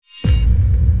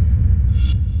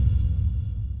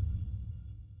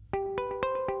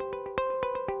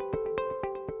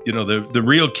the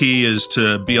real key is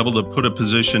to be able to put a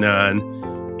position on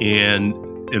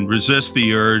and resist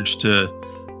the urge to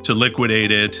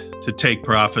liquidate it, to take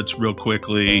profits real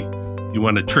quickly. You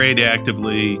want to trade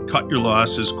actively, cut your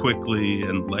losses quickly,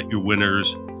 and let your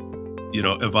winners,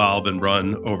 evolve and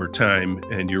run over time.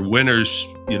 And your winners,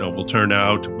 will turn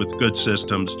out with good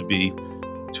systems to be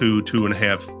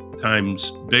 2.5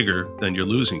 times bigger than your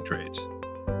losing trades.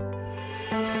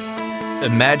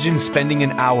 Imagine spending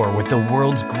an hour with the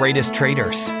world's greatest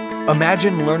traders.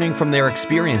 Imagine learning from their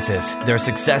experiences, their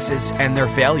successes, and their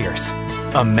failures.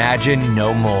 Imagine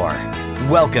no more.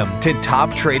 Welcome to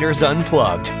Top Traders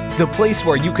Unplugged, the place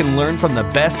where you can learn from the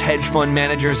best hedge fund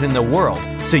managers in the world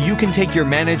so you can take your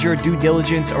manager, due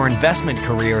diligence, or investment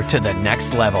career to the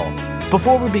next level.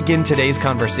 Before we begin today's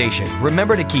conversation,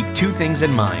 remember to keep two things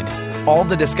in mind. All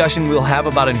the discussion we'll have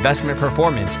about investment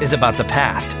performance is about the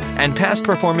past, and past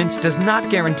performance does not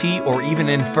guarantee or even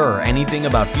infer anything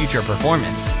about future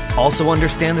performance. Also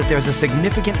understand that there's a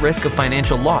significant risk of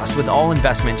financial loss with all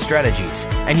investment strategies,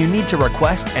 and you need to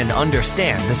request and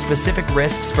understand the specific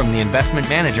risks from the investment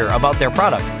manager about their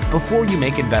product before you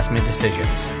make investment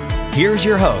decisions. Here's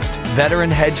your host,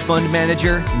 veteran hedge fund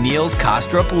manager Niels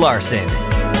Kostrup Larsen.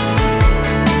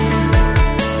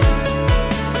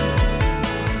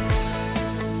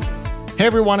 Hey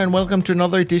everyone, and welcome to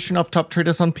another edition of Top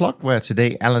Traders Unplugged, where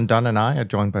today Alan Dunn and I are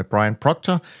joined by Brian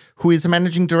Proctor, who is a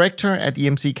managing director at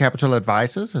EMC Capital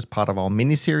Advisors as part of our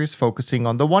mini-series focusing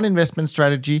on the one investment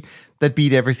strategy that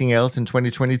beat everything else in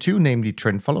 2022, namely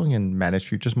trend following and managed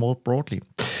futures more broadly.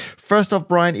 First off,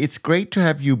 Brian, it's great to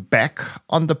have you back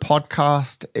on the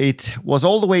podcast. It was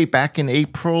all the way back in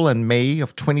April and May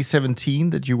of 2017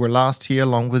 that you were last here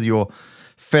along with your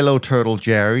fellow turtle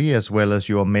Jerry, as well as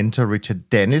your mentor Richard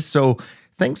Dennis. So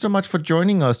thanks so much for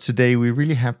joining us today. We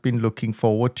really have been looking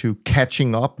forward to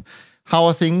catching up. How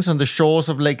are things on the shores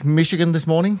of Lake Michigan this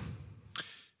morning?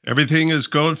 Everything is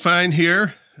going fine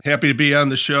here. Happy to be on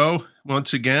the show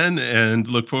once again and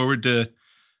look forward to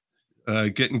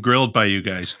getting grilled by you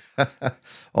guys.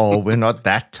 Oh, we're not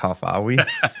that tough, are we?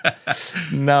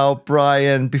 Now,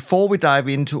 Brian, before we dive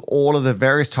into all of the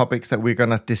various topics that we're going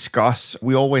to discuss,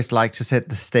 we always like to set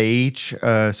the stage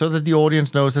so that the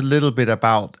audience knows a little bit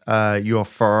about your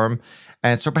firm.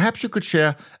 And so perhaps you could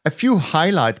share a few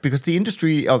highlights, because the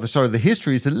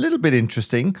history is a little bit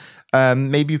interesting.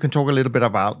 Maybe you can talk a little bit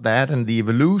about that and the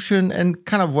evolution and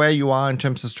kind of where you are in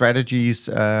terms of strategies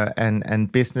and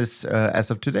business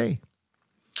as of today.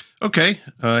 Okay,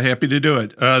 happy to do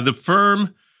it. The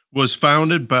firm was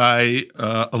founded by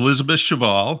Elizabeth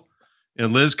Cheval,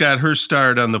 and Liz got her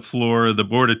start on the floor of the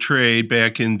Board of Trade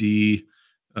back in the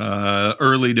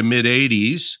early to mid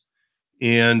 80s.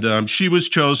 And she was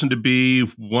chosen to be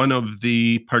one of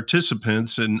the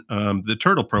participants in the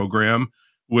Turtle program,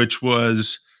 which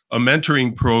was a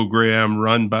mentoring program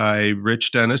run by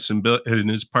Rich Dennis and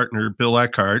his partner, Bill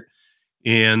Eckhart.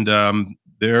 And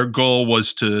their goal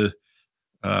was to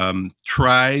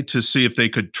try to see if they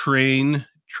could train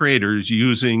traders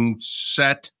using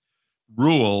set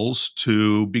rules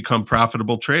to become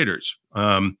profitable traders.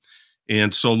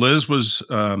 And so Liz was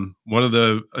one of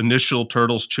the initial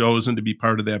turtles chosen to be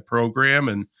part of that program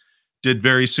and did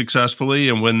very successfully.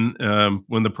 And when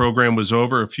the program was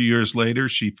over, a few years later,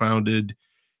 she founded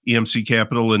EMC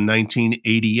Capital in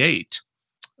 1988.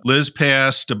 Liz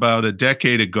passed about a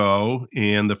decade ago,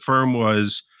 and the firm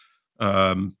was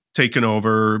taken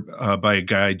over by a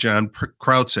guy, John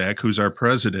Krautsack, who's our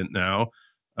president now.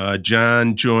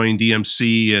 John joined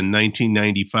EMC in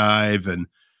 1995, and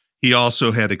he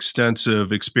also had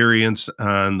extensive experience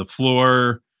on the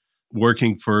floor,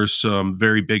 working for some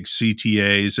very big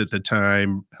CTAs at the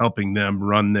time, helping them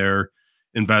run their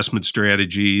investment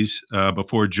strategies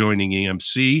before joining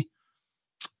EMC.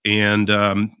 And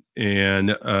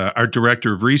our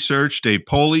director of research, Dave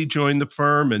Poley, joined the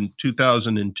firm in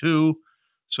 2002.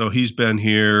 So he's been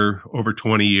here over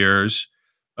 20 years.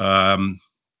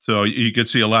 So you could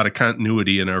see a lot of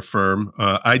continuity in our firm.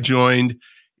 I joined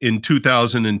in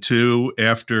 2002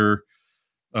 after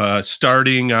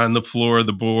starting on the floor of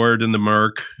the board in the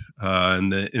Merck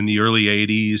in the early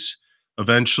 80s,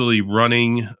 eventually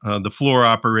running the floor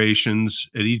operations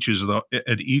at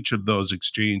each of those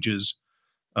exchanges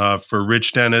for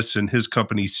Rich Dennis and his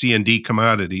company C&D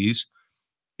Commodities.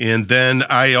 And then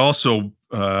I also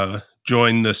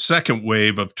joined the second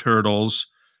wave of turtles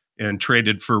and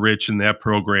traded for Rich in that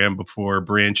program before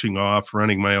branching off,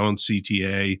 running my own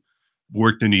CTA.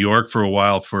 Worked in New York for a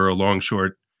while for a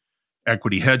long-short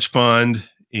equity hedge fund,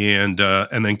 and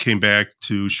then came back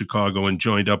to Chicago and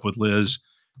joined up with Liz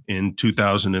in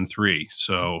 2003.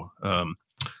 So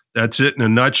that's it in a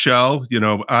nutshell.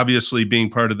 Obviously being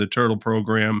part of the Turtle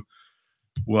program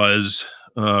was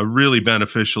really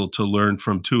beneficial to learn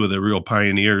from two of the real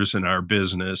pioneers in our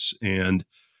business, and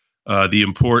the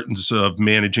importance of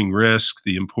managing risk,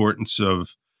 the importance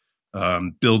of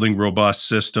building robust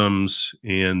systems,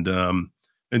 and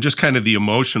just kind of the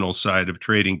emotional side of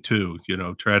trading too.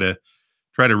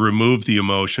 Try to remove the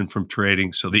emotion from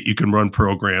trading so that you can run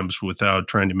programs without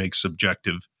trying to make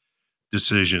subjective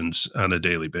decisions on a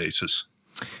daily basis.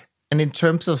 And in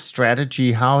terms of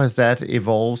strategy, how has that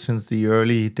evolved since the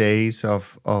early days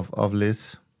of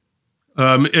Liz?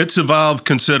 It's evolved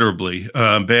considerably.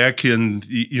 Back in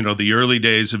the early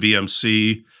days of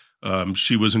EMC,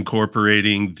 she was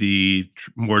incorporating the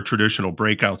more traditional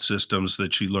breakout systems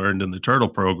that she learned in the Turtle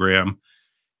program.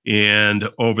 And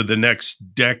over the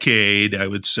next decade, I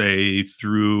would say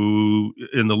through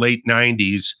in the late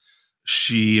 90s,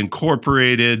 she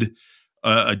incorporated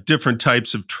different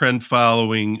types of trend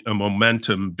following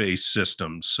momentum based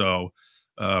systems. So,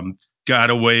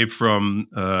 got away from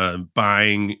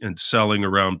buying and selling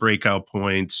around breakout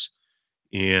points,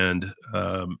 and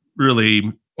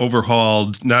really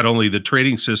overhauled not only the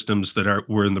trading systems that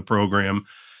were in the program,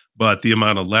 but the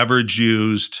amount of leverage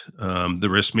used, the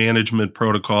risk management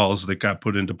protocols that got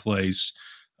put into place.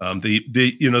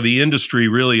 The industry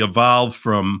really evolved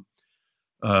from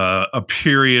a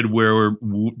period where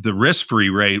the risk-free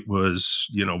rate was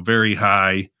very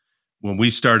high when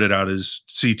we started out as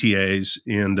CTAs,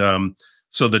 and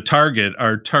so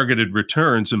our targeted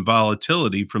returns and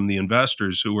volatility from the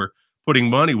investors who were putting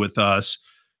money with us,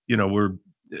 were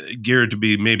geared to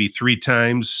be maybe 3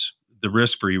 times the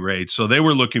risk-free rate. So they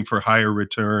were looking for higher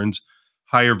returns,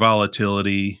 higher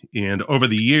volatility, and over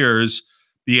the years,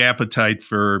 the appetite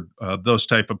for those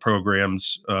type of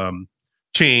programs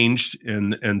changed,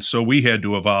 and so we had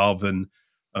to evolve. And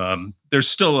there's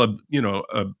still a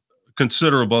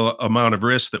considerable amount of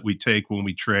risk that we take when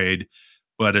we trade,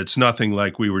 but it's nothing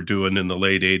like we were doing in the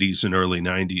late 80s and early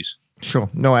 90s. Sure.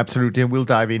 No, absolutely. And we'll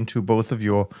dive into both of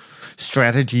your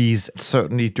strategies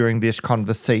certainly during this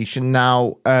conversation.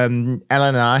 Now, Alan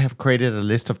and I have created a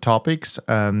list of topics,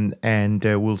 and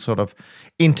we'll sort of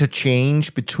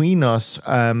interchange between us.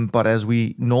 But as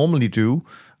we normally do,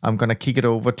 I'm going to kick it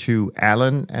over to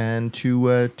Alan and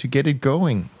to get it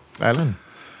going. Alan.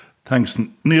 Thanks,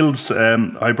 Niels.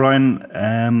 Hi, Brian.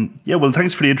 Well,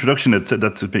 thanks for the introduction.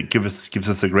 Gives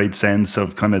us a great sense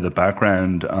of kind of the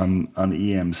background on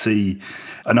EMC,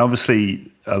 and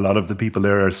obviously a lot of the people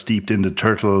there are steeped in the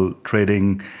Turtle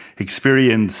trading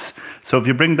experience. So, if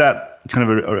you bring that kind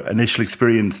of initial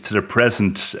experience to the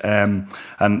present, and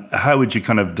how would you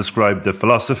kind of describe the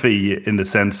philosophy in the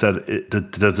sense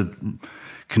that does it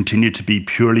continue to be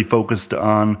purely focused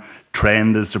on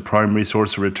trend as the primary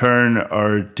source of return,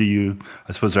 or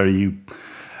are you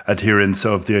adherents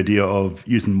of the idea of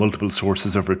using multiple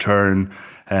sources of return,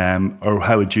 or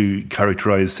how would you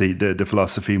characterize the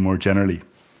philosophy more generally?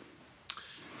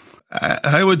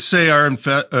 I would say our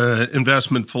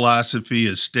investment philosophy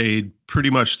has stayed pretty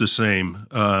much the same,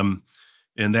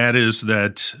 and that is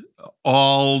that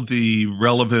all the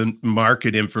relevant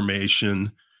market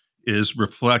information is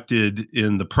reflected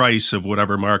in the price of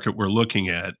whatever market we're looking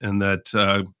at, and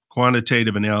that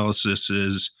quantitative analysis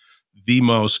is the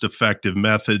most effective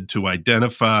method to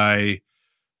identify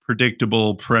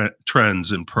predictable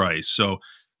trends in price. So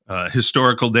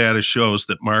historical data shows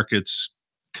that markets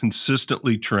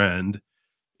consistently trend,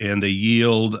 and they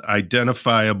yield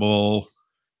identifiable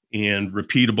and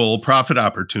repeatable profit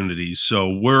opportunities. So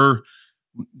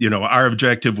our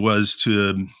objective was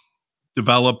to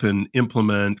develop and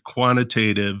implement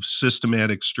quantitative,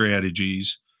 systematic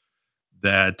strategies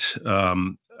that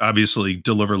obviously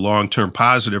deliver long-term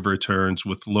positive returns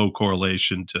with low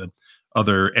correlation to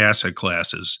other asset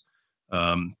classes.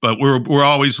 But we're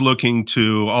always looking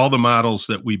to all the models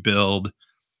that we build,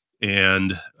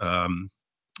 and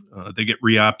they get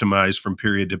re-optimized from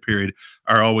period to period,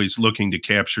 are always looking to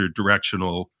capture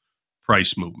directional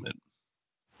price movement.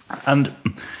 And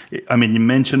I mean, you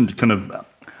mentioned kind of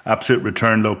absolute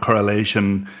return, low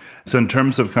correlation. So in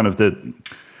terms of kind of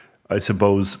I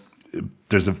suppose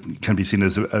can be seen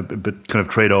as a bit kind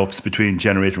of trade-offs between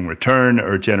generating return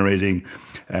or generating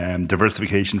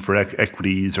diversification for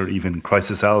equities or even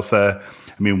crisis alpha.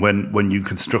 I mean, when you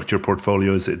construct your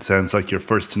portfolios, it sounds like you're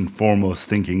first and foremost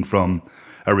thinking from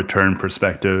a return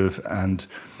perspective, and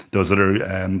those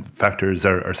other factors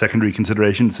are secondary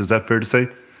considerations. Is that fair to say?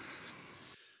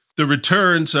 The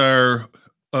returns are,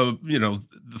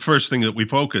 the first thing that we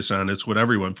focus on. It's what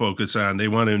everyone focuses on. They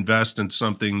want to invest in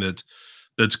something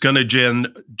that's going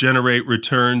to generate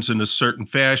returns in a certain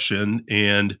fashion,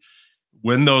 and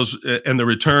when those and the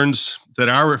returns that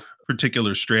our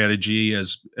particular strategy,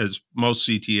 as most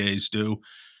CTAs do,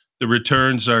 the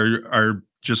returns are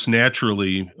just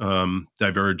naturally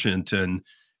divergent and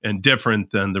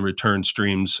different than the return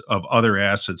streams of other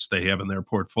assets they have in their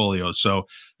portfolio. So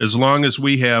as long as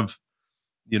we have,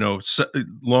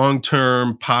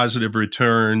 long-term positive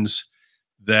returns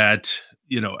that,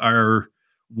 are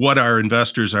what our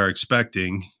investors are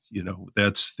expecting,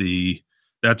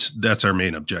 that's our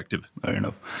main objective. Fair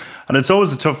enough. And it's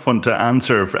always a tough one to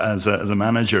answer as a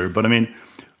manager, but I mean,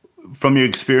 from your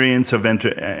experience of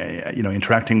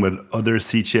interacting with other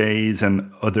CTAs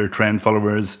and other trend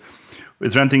followers,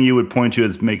 is there anything you would point to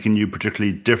as making you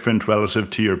particularly different relative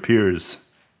to your peers?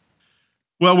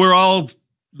 Well, we're all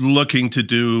looking to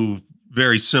do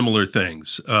very similar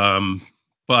things,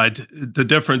 but the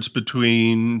difference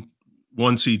between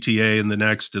one CTA and the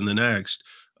next,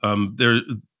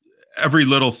 every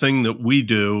little thing that we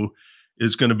do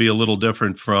is going to be a little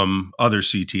different from other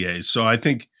CTAs. So I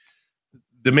think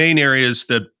the main areas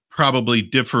that probably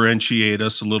differentiate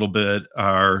us a little bit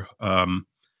are,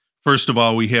 first of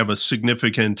all, we have a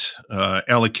significant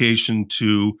allocation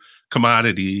to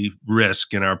commodity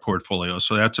risk in our portfolio.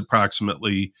 So that's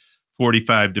approximately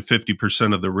 45 to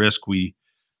 50% of the risk we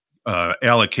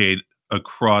allocate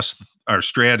across our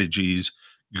strategies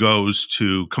goes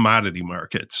to commodity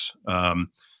markets.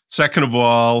 Second of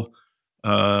all,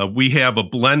 we have a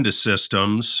blend of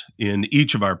systems in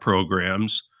each of our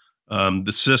programs.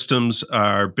 The systems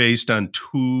are based on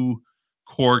two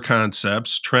core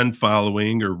concepts: trend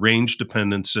following or range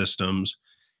dependent systems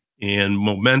and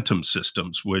momentum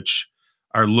systems, which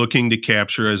are looking to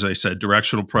capture, as I said,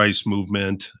 directional price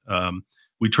movement.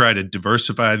 We try to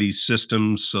diversify these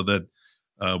systems so that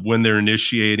when they're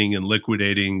initiating and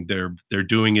liquidating, they're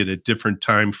doing it at different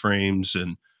time frames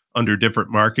and under different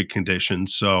market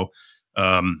conditions. So,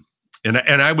 and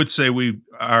I would say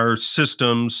our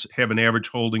systems have an average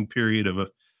holding period of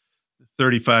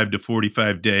 35 to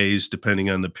 45 days, depending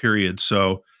on the period.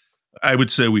 So I would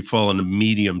say we fall in a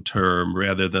medium term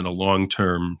rather than a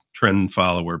long-term trend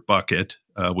follower bucket.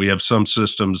 We have some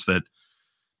systems that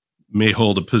may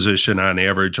hold a position on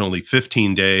average only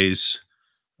 15 days.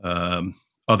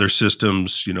 Other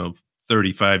systems,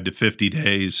 35 to 50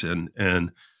 days,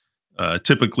 and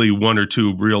typically one or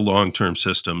two real long-term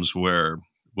systems where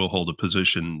we'll hold a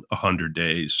position 100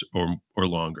 days or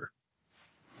longer.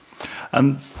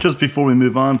 And just before we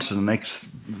move on to the next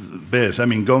bit, I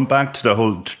mean, going back to the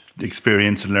whole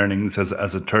experience and learnings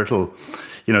as a turtle,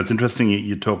 it's interesting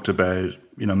you talked about,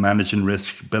 managing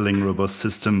risk, building robust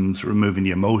systems, removing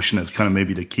the emotion as kind of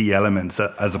maybe the key elements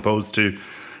as opposed to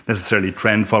necessarily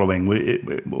trend following.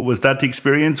 Was that the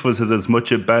experience? Was it as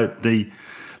much about the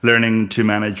learning to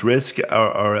manage risk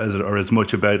or as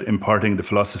much about imparting the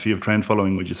philosophy of trend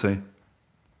following, would you say?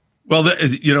 Well,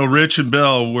 Rich and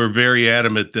Bill were very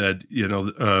adamant that,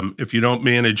 if you don't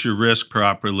manage your risk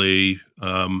properly,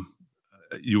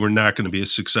 you are not going to be a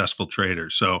successful trader.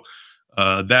 So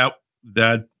that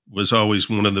was always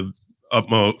one of the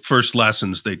first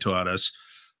lessons they taught us.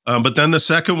 But then the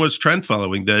second was trend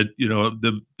following, that,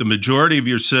 the majority of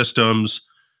your systems,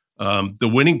 the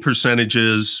winning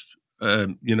percentages,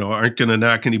 aren't going to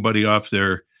knock anybody off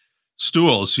their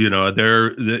stools.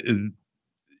 The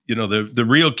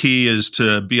real key is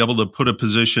to be able to put a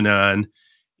position on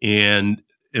and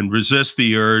resist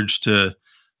the urge to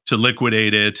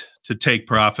liquidate it, to take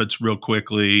profits real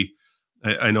quickly.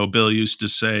 I know Bill used to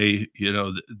say,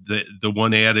 the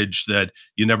one adage that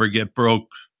you never get broke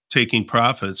taking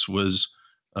profits was,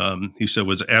 he said,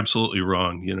 was absolutely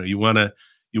wrong. You want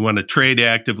to trade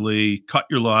actively, cut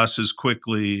your losses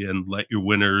quickly, and let your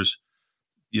winners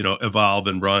evolve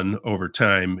and run over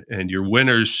time. And your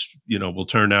winners, will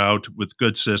turn out with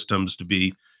good systems to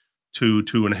be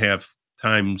 2.5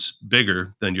 times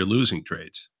bigger than your losing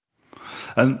trades.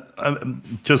 And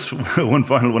just one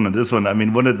final one on this one. I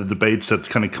mean, one of the debates that's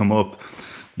kind of come up,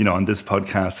 on this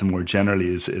podcast and more generally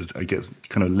is I guess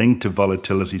kind of linked to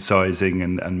volatility sizing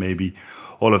and maybe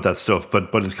all of that stuff.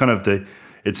 But it's kind of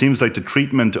it seems like the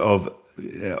treatment of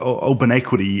open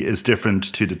equity is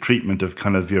different to the treatment of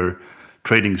kind of your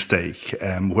trading stake,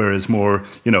 whereas more,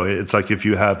 it's like if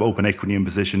you have open equity in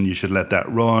position, you should let that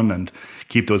run and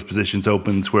keep those positions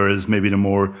open, whereas maybe the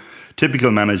more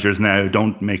typical managers now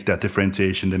don't make that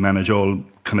differentiation. They manage all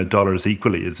kind of dollars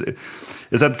equally. Is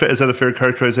that a fair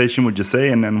characterization, would you say?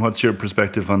 And what's your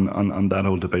perspective on that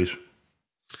whole debate?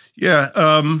 Yeah,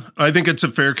 I think it's a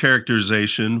fair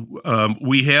characterization.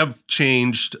 We have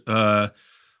changed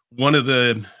one of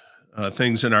the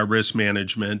things in our risk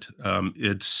management.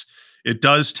 It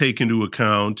does take into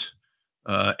account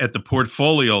at the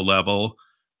portfolio level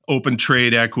open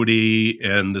trade equity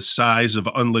and the size of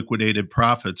unliquidated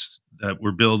profits that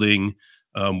we're building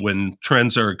when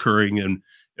trends are occurring and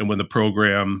when the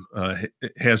program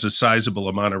has a sizable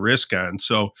amount of risk on.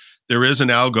 So there is an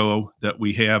algo that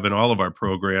we have in all of our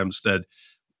programs that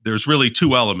there's really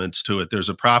two elements to it. There's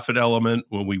a profit element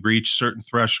when we reach certain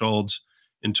thresholds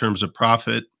in terms of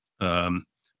profit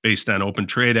based on open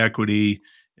trade equity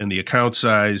and the account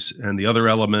size. And the other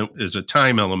element is a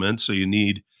time element. So you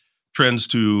need trends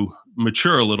to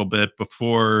mature a little bit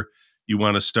before you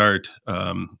want to start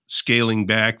scaling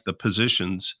back the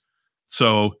positions.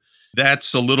 So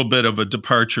that's a little bit of a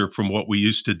departure from what we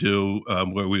used to do,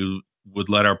 where we would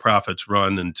let our profits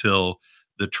run until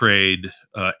the trade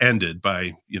ended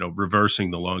by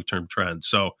reversing the long-term trend.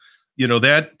 So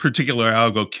that particular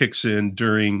algo kicks in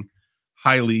during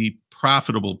highly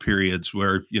profitable periods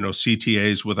where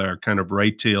CTAs with our kind of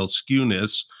right tail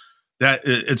skewness, that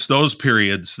it's those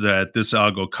periods that this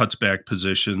algo cuts back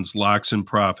positions, locks in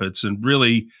profits, and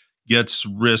really gets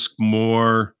risk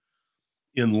more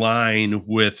in line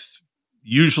with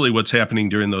usually what's happening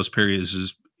during those periods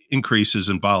is increases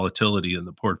in volatility in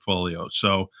the portfolio.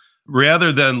 So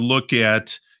rather than look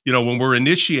at, when we're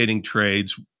initiating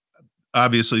trades,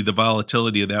 obviously the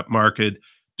volatility of that market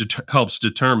helps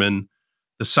determine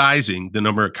the sizing, the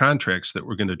number of contracts that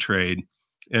we're going to trade.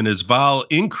 And as vol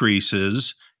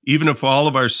increases, even if all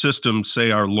of our systems say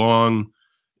are long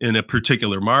in a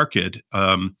particular market,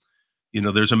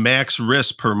 there's a max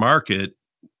risk per market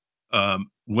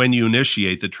when you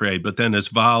initiate the trade. But then as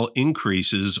vol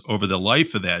increases over the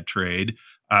life of that trade,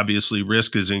 obviously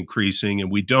risk is increasing,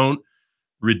 and we don't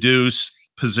reduce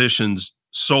positions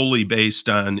solely based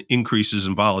on increases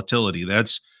in volatility.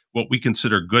 That's what we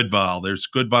consider good vol. There's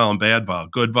good vol and bad vol.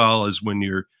 Good vol is when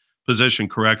you're positioned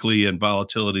correctly and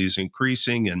volatility is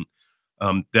increasing, and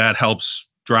that helps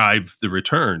drive the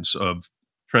returns of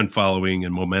trend following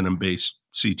and momentum-based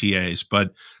CTAs.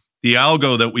 But the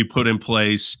algo that we put in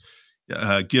place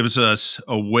gives us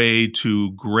a way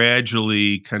to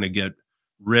gradually kind of get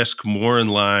risk more in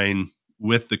line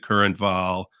with the current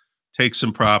vol, take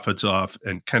some profits off,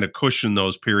 and kind of cushion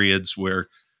those periods where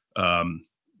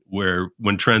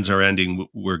when trends are ending,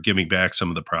 we're giving back some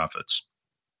of the profits.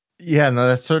 Yeah, no,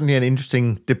 that's certainly an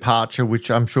interesting departure, which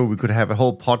I'm sure we could have a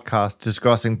whole podcast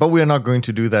discussing, but we're not going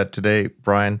to do that today,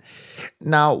 Brian.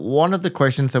 Now, one of the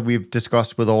questions that we've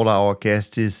discussed with all our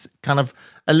guests is kind of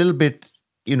a little bit,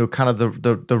 kind of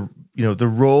the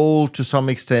role to some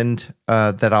extent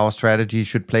that our strategy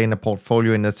should play in a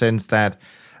portfolio, in the sense that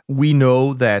we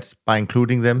know that by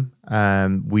including them,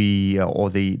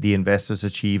 the investors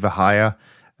achieve a higher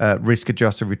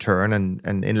risk-adjusted return,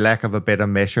 and in lack of a better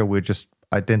measure, we're just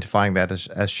identifying that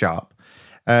as Sharpe.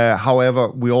 However,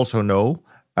 we also know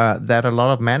that a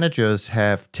lot of managers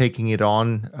have taken it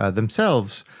on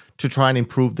themselves to try and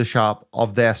improve the Sharpe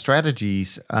of their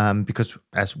strategies, because,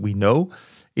 as we know,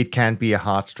 it can be a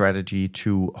hard strategy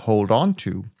to hold on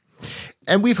to.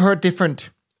 And we've heard different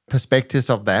perspectives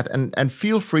of that, and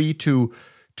feel free to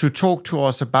talk to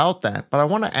us about that. But I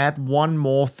want to add one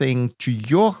more thing to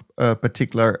your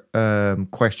particular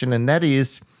question, and that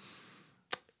is,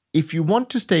 if you want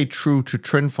to stay true to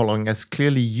trend following, as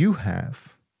clearly you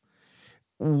have,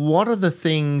 what are the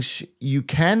things you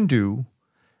can do,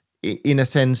 in a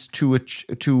sense,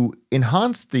 to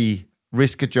enhance the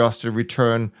risk-adjusted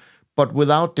return, but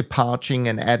without departing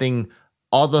and adding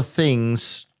other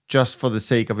things just for the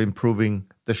sake of improving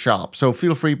the Sharpe? So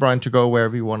feel free, Brian, to go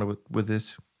wherever you want with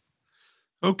this.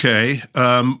 Okay.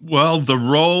 Well, the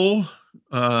role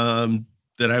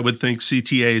that I would think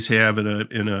CTAs have in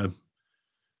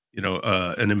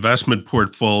an investment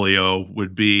portfolio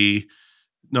would be,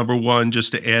 number one,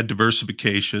 just to add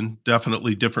diversification,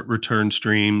 definitely different return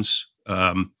streams.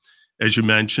 As you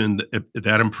mentioned,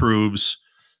 that improves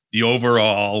the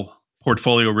overall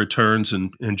portfolio returns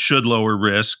and should lower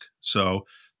risk. So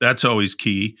that's always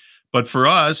key. But for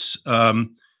us,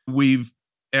 we've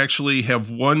actually have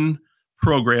one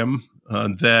program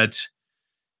that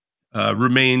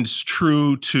remains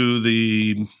true to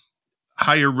the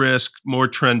higher risk, more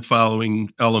trend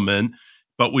following element.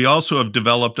 But we also have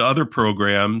developed other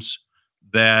programs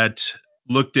that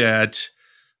looked at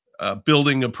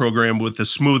building a program with a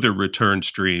smoother return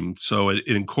stream. So it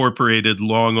incorporated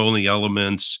long only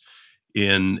elements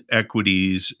in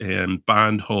equities and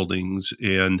bond holdings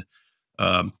and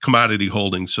commodity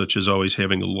holdings, such as always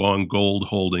having a long gold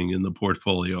holding in the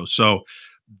portfolio. So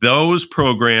those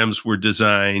programs were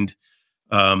designed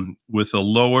with a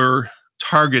lower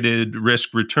targeted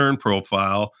risk return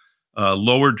profile,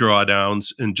 lower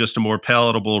drawdowns, and just a more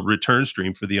palatable return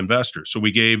stream for the investor. So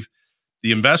we gave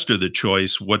the investor the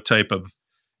choice what type of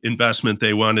investment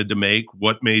they wanted to make,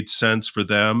 what made sense for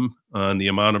them on the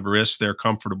amount of risk they're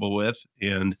comfortable with,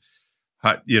 and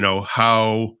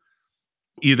how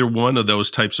either one of those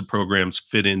types of programs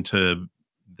fit into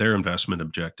their investment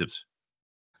objectives.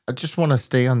 I just want to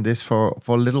stay on this for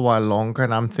a little while longer.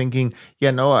 And I'm thinking,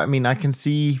 I can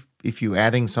see if you're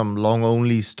adding some long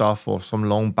only stuff or some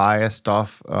long bias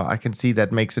stuff, I can see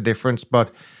that makes a difference.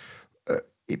 But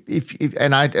if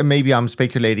maybe I'm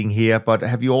speculating here, but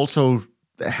have you also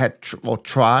had or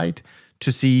tried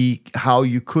to see how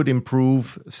you could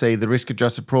improve, say, the risk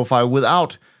adjusted profile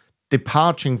without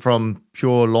departing from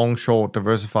pure long short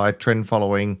diversified trend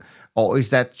following, or is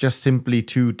that just simply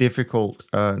too difficult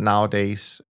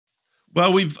nowadays?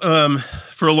 Well, we've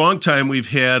for a long time we've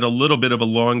had a little bit of a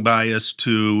long bias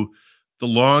to the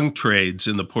long trades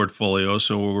in the portfolio,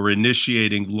 so we're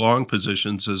initiating long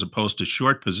positions as opposed to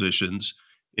short positions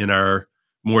in our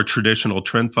more traditional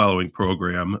trend following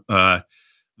program.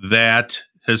 That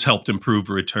has helped improve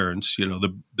returns.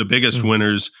 The biggest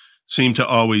winners seem to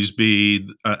always be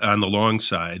on the long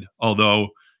side, although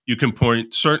you can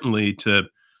point certainly to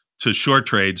short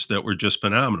trades that were just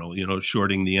phenomenal,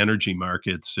 shorting the energy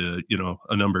markets,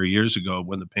 a number of years ago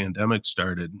when the pandemic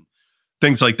started,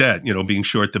 things like that, being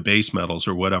short the base metals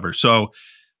or whatever. So,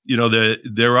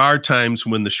 there are times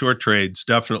when the short trades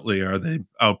definitely are the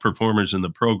outperformers in the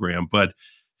program, but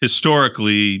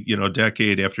historically,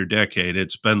 decade after decade,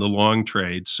 it's been the long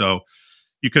trades. So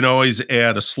you can always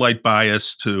add a slight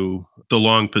bias to the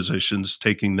long positions,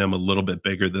 taking them a little bit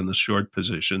bigger than the short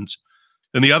positions.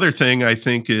 And the other thing I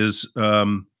think is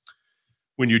when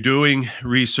you're doing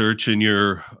research and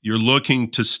you're looking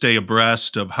to stay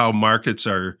abreast of how markets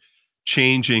are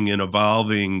changing and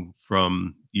evolving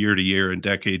from year to year and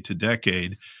decade to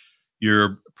decade,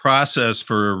 your process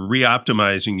for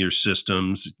reoptimizing your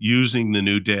systems using the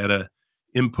new data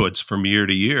inputs from year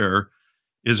to year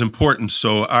is important.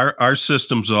 So our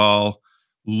systems all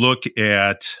look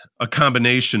at a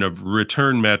combination of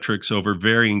return metrics over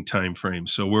varying time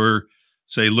frames. So we're,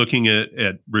 say, looking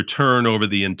at return over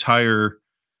the entire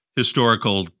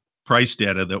historical price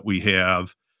data that we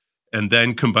have, and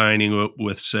then combining it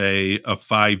with, say, a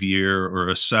 5-year or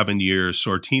a 7-year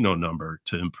Sortino number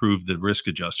to improve the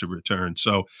risk-adjusted return.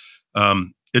 So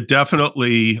it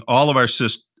definitely, all of our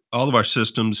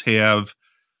systems have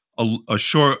a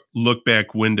short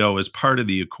look-back window as part of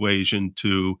the equation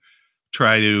to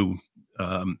try to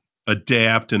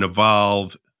adapt and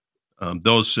evolve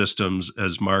those systems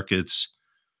as markets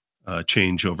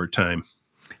change over time.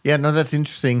 Yeah, no, that's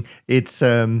interesting. It's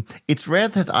rare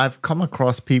that I've come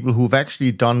across people who've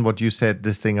actually done what you said,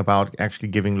 this thing about actually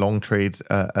giving long trades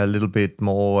a little bit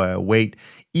more weight,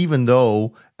 even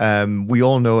though we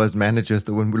all know as managers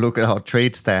that when we look at our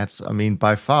trade stats, I mean,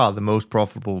 by far the most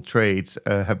profitable trades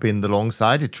have been the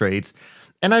long-sided trades.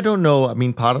 And I don't know, I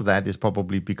mean, part of that is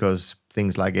probably because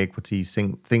things like equities,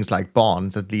 things like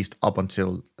bonds, at least up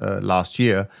until last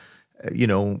year,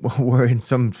 we're in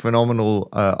some phenomenal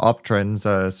uptrends.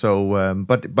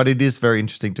 But it is very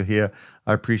interesting to hear.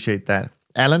 I appreciate that.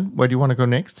 Alan, where do you want to go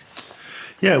next?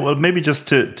 Yeah, well, maybe just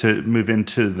to move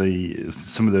into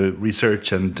some of the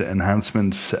research and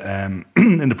enhancements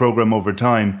in the program over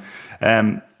time.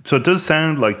 So it does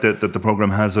sound like that the program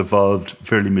has evolved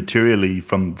fairly materially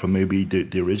from maybe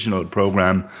the original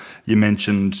program. You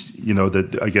mentioned,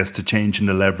 that I guess the change in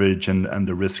the leverage and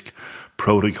the risk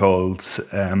protocols.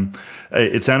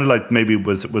 It sounded like maybe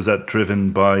was that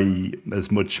driven by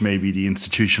as much maybe the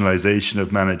institutionalization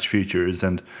of managed futures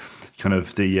and kind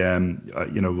of the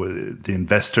the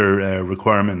investor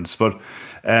requirements, but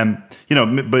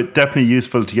definitely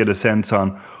useful to get a sense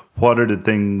on what are the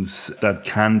things that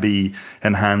can be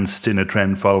enhanced in a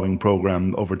trend following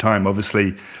program over time.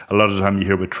 Obviously, a lot of the time you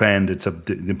hear about trend, it's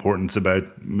the importance about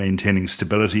maintaining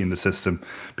stability in the system,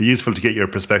 but useful to get your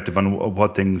perspective on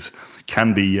what things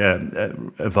can be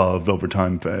evolved over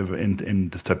time in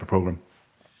this type of program.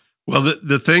 Well,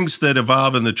 the things that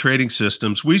evolve in the trading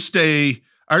systems,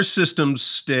 our systems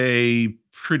stay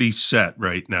pretty set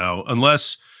right now,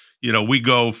 unless we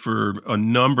go for a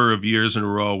number of years in a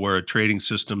row where a trading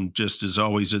system just is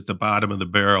always at the bottom of the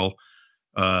barrel,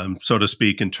 so to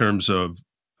speak, in terms of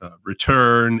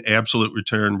return, absolute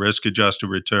return, risk-adjusted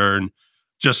return,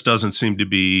 just doesn't seem to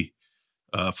be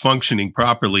functioning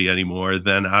properly anymore.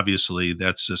 Then obviously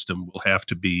that system will have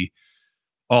to be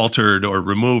altered or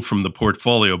removed from the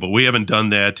portfolio. But we haven't done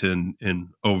that in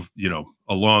a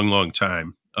long, long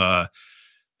time.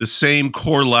 The same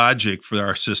core logic for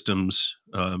our systems,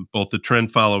 both the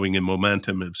trend following and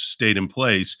momentum, have stayed in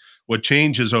place. What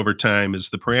changes over time is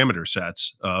the parameter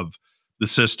sets of the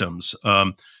systems.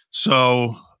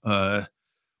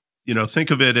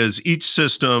 think of it as each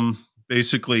system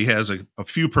basically has a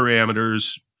few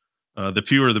parameters, the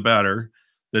fewer the better,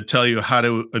 that tell you how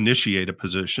to initiate a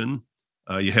position.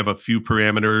 You have a few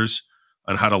parameters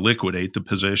on how to liquidate the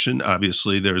position.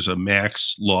 Obviously, there's a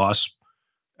max loss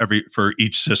for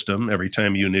each system every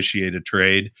time you initiate a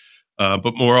trade.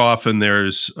 But more often,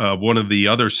 there's one of the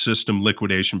other system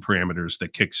liquidation parameters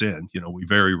that kicks in. We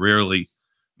very rarely,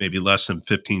 maybe less than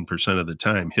 15% of the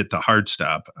time, hit the hard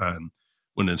stop on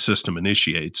when a system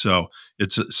initiates. So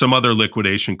it's some other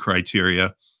liquidation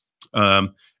criteria.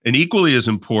 And equally as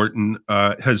important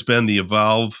has been the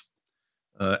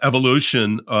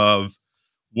evolution of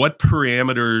what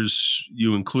parameters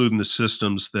you include in the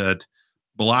systems that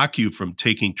block you from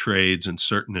taking trades in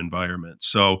certain environments.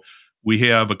 So we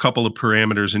have a couple of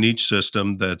parameters in each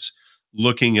system that's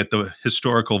looking at the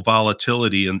historical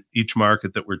volatility in each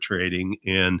market that we're trading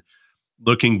and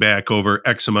looking back over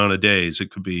X amount of days.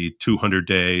 It could be 200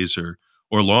 days or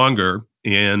longer.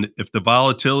 And if the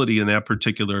volatility in that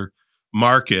particular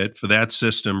market for that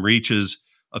system reaches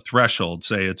a threshold,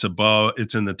 say it's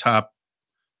in the top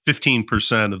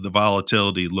 15% of the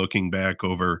volatility looking back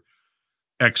over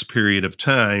X period of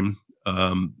time,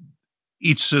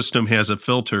 each system has a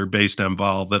filter based on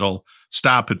vol that'll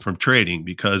stop it from trading,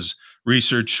 because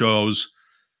research shows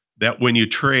that when you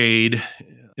trade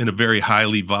in a very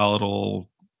highly volatile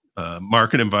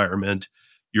market environment,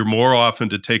 you're more often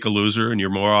to take a loser and you're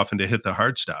more often to hit the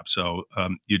hard stop. So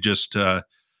you just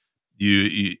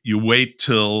you wait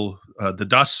till the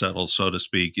dust settles, so to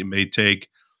speak. It may take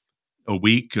a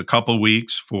week, a couple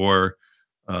weeks for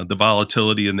the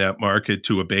volatility in that market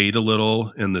to abate a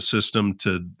little and the system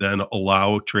to then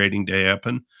allow trading to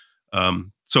happen.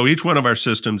 So each one of our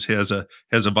systems has a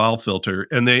vol filter,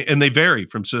 and they vary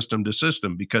from system to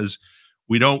system, because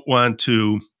we don't want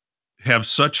to have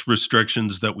such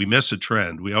restrictions that we miss a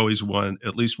trend. We always want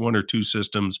at least one or two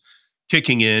systems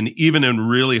kicking in, even in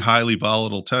really highly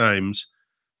volatile times,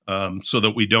 so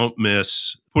that we don't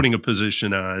miss putting a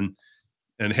position on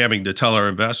and having to tell our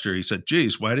investor. He said,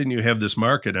 geez, why didn't you have this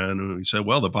market on? And we said,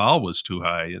 well, the vol was too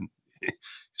high. And he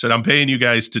said, I'm paying you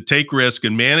guys to take risk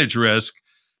and manage risk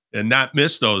and not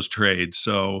miss those trades.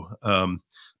 So,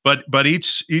 but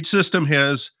each system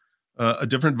has a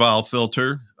different vol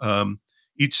filter.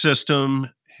 Each system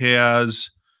has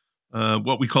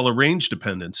what we call a range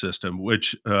dependent system,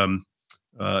 which and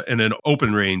an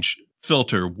open range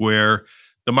filter, where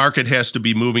the market has to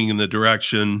be moving in the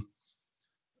direction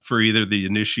for either the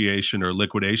initiation or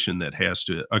liquidation that has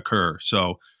to occur.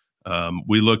 So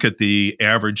we look at the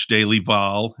average daily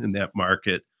vol in that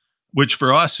market, which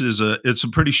for us it's a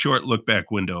pretty short look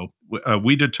back window.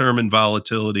 We determine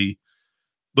volatility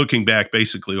looking back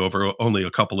basically over only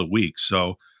a couple of weeks.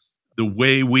 So the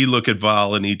way we look at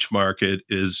vol in each market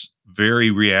is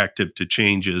very reactive to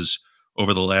changes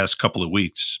over the last couple of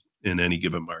weeks in any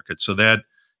given market. So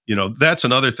that's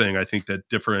another thing I think that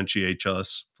differentiates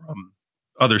us from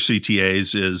other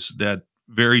CTAs, is that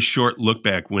very short look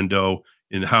back window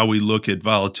in how we look at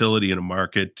volatility in a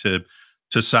market to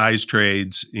size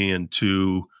trades and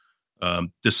to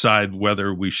decide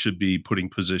whether we should be putting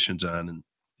positions on in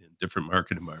different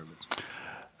market environments.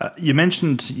 You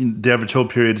mentioned the average hold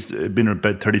period has been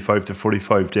about 35 to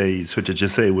 45 days, which, as you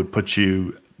say, would put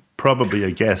you probably,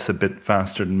 I guess, a bit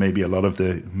faster than maybe a lot of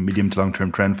the medium to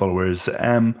long-term trend followers.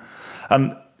 And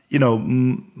I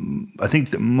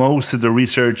think that most of the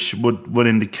research would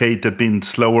indicate that being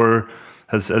slower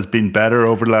has been better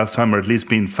over the last time, or at least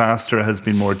being faster has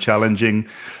been more challenging.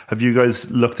 Have you guys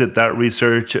looked at that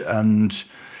research? And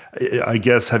I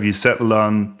guess, have you settled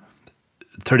on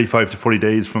 35 to 40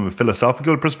 days from a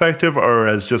philosophical perspective, or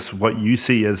as just what you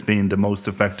see as being the most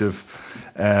effective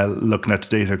looking at the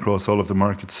data across all of the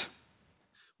markets?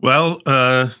 Well,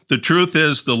 the truth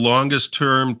is the longest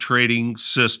term trading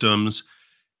systems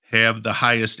have the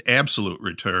highest absolute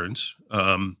returns.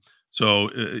 So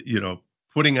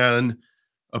putting on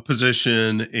a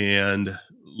position and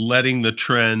letting the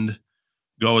trend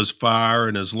go as far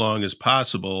and as long as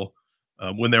possible,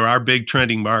 when there are big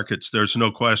trending markets, there's no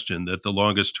question that the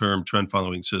longest term trend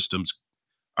following systems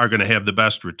are going to have the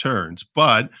best returns,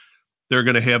 but they're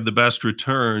going to have the best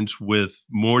returns with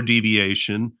more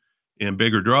deviation and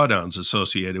bigger drawdowns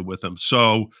associated with them.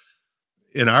 So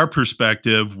in our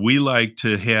perspective, we like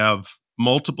to have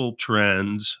multiple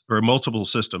systems,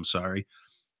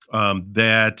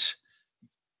 that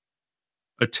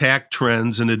attack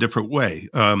trends in a different way.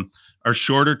 Our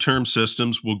shorter term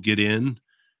systems will get in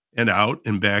and out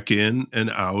and back in and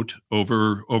out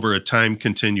over a time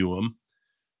continuum,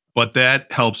 but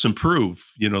that helps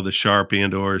improve, the Sharpe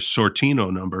and or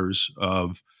Sortino numbers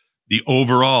of the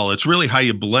overall. It's really how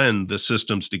you blend the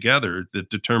systems together that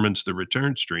determines the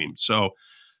return stream. So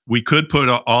we could put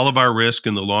all of our risk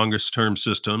in the longest term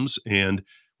systems, and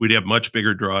we'd have much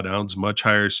bigger drawdowns, much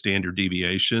higher standard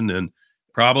deviation, and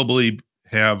probably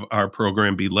have our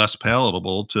program be less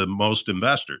palatable to most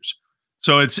investors.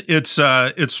 So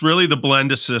it's really the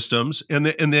blend of systems, and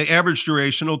the average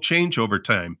duration will change over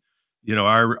time.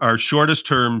 Our shortest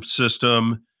term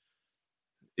system,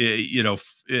 in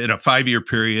a 5-year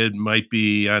period, might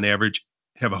be on average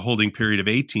have a holding period of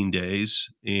 18 days,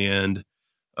 and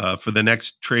for the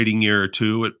next trading year or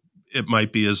two, it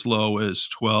might be as low as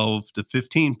 12 to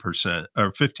 15%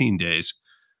 or 15 days.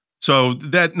 So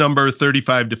that number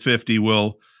 35 to 50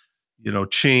 will,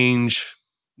 change,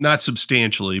 not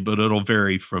substantially, but it'll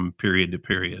vary from period to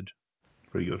period.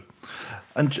 Very good.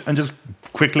 And just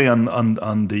quickly on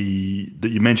the that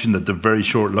you mentioned that the very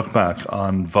short look back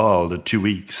on vol, the 2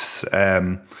 weeks.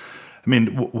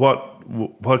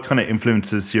 What kind of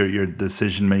influences your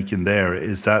decision making there?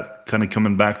 Is that kind of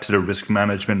coming back to the risk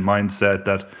management mindset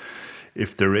that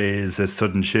if there is a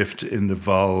sudden shift in the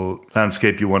vol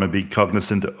landscape, you want to be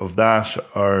cognizant of that?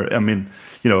 Or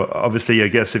obviously, I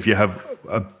guess if you have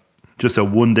just a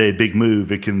 1 day big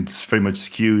move, it can very much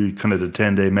skew kind of the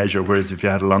 10-day measure. Whereas if you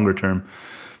had a longer term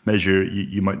measure,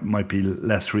 you might be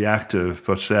less reactive.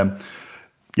 But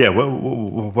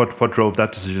what drove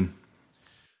that decision?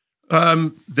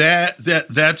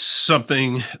 That's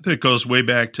something that goes way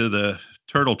back to the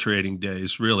turtle trading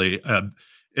days, really.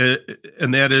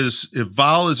 And that is, if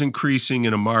vol is increasing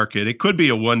in a market, it could be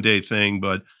a 1 day thing,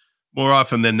 but more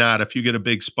often than not, if you get a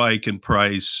big spike in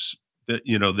price, that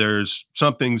there's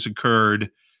something's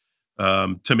occurred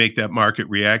to make that market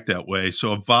react that way.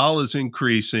 So if vol is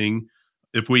increasing,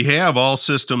 if we have all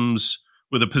systems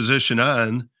with a position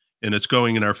on and it's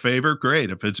going in our favor, great.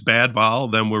 If it's bad vol,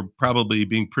 then we're probably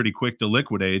being pretty quick to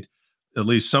liquidate at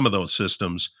least some of those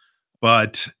systems.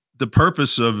 But the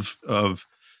purpose of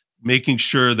making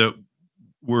sure that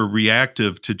we're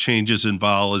reactive to changes in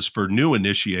vol is for new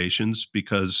initiations,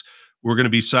 because we're going to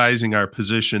be sizing our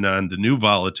position on the new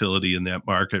volatility in that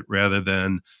market rather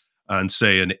than on,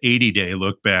 say, an 80-day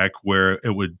look back where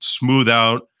it would smooth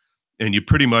out and you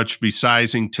pretty much be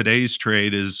sizing today's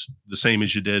trade as the same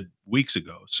as you did weeks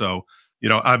ago. So,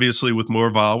 obviously with more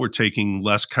vol, we're taking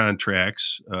less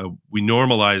contracts. We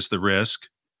normalize the risk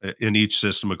in each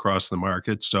system across the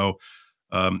market. So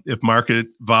if market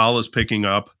vol is picking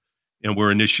up and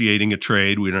we're initiating a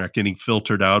trade, we're not getting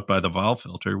filtered out by the vol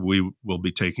filter, we will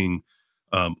be taking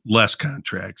less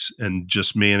contracts and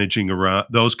just managing around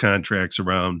those contracts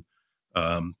around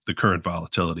the current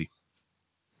volatility.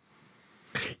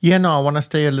 Yeah, no, I want to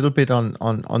stay a little bit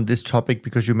on this topic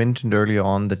because you mentioned earlier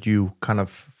on that you kind of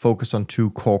focus on two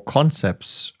core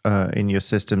concepts in your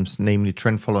systems, namely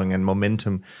trend following and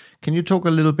momentum. Can you talk a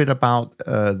little bit about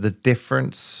the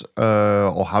difference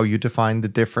or how you define the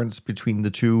difference between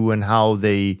the two and how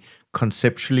they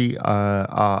conceptually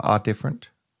are different?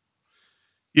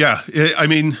 Yeah, I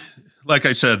mean, like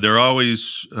I said, they're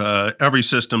always, every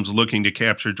system's looking to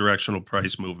capture directional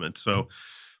price movement. So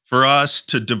for us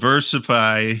to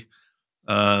diversify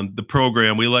the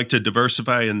program, we like to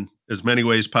diversify in as many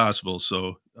ways possible.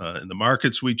 So in the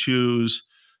markets we choose,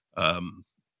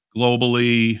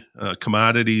 globally,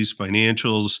 commodities,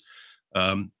 financials,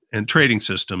 and trading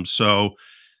systems. So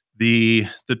the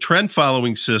trend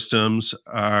following systems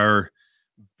are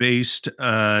based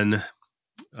on,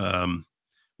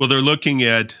 they're looking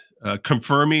at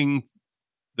confirming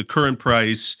the current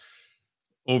price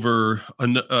over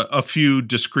a few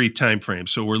discrete timeframes.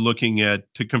 So we're looking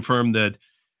at to confirm that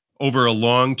over a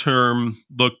long-term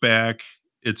look back,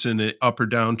 it's in an up or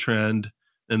down trend,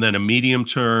 and then a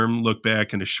medium-term look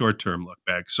back and a short-term look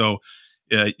back. So,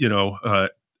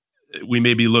 we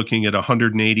may be looking at a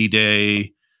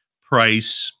 180-day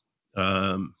price,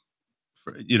 the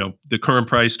current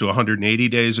price to 180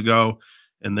 days ago,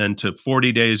 and then to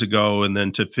 40 days ago, and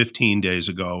then to 15 days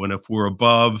ago. And if we're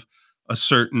above a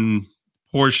certain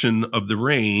portion of the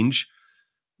range,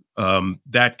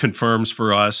 that confirms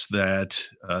for us that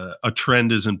a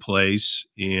trend is in place,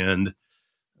 and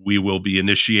we will be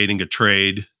initiating a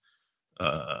trade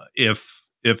if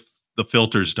the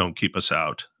filters don't keep us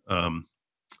out. And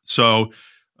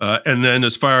then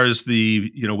as far as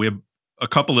we have a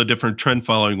couple of different trend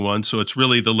following ones. So it's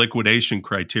really the liquidation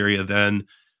criteria then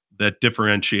that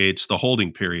differentiates the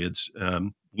holding periods.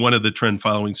 One of the trend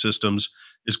following systems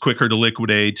is quicker to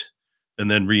liquidate and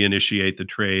then reinitiate the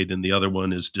trade, and the other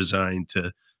one is designed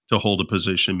to hold a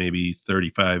position maybe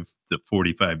 35 to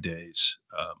 45 days,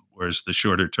 whereas the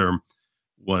shorter term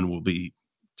one will be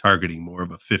targeting more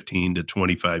of a 15 to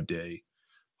 25 day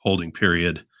holding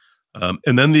period.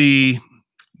 And then the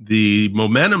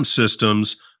momentum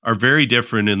systems are very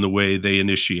different in the way they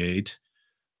initiate.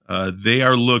 They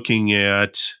are looking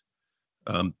at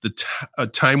a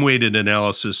time-weighted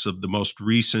analysis of the most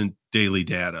recent daily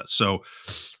data. So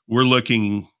we're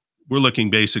looking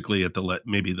basically at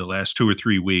maybe the last 2 or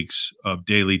 3 weeks of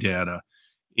daily data,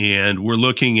 and we're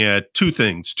looking at two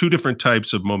different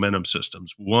types of momentum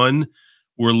systems. One,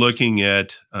 we're looking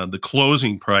at the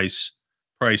closing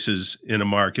prices in a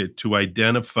market to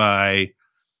identify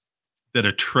that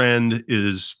a trend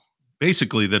is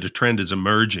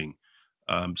emerging.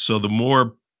 So the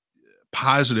more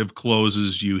positive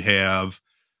closes you have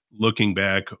looking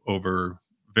back over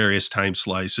various time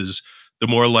slices, the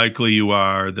more likely you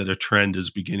are that a trend is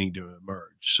beginning to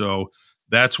emerge. So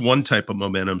that's one type of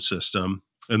momentum system.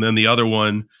 And then the other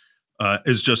one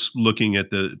is just looking at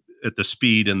the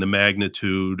speed and the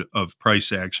magnitude of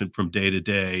price action from day to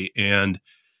day. And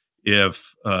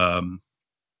if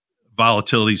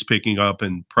volatility is picking up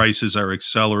and prices are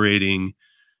accelerating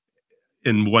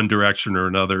in one direction or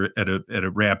another at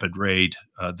a rapid rate,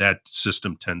 that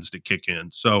system tends to kick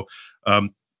in. So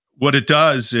what it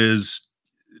does is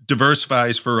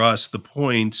diversifies for us the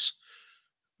points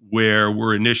where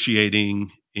we're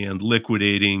initiating and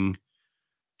liquidating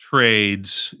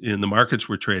trades in the markets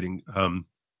we're trading.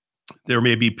 There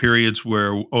may be periods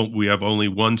where we have only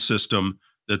one system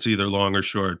that's either long or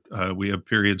short. We have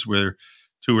periods where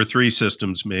 2 or 3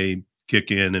 systems may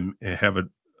kick in and have a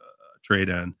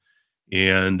trade on.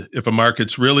 And if a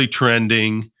market's really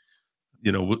trending,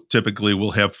 typically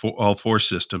we'll have all 4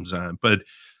 systems on. But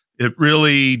it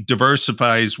really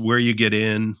diversifies where you get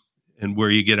in and where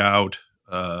you get out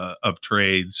of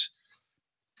trades.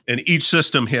 And each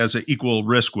system has an equal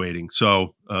risk weighting.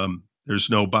 So there's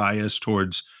no bias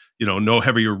towards, no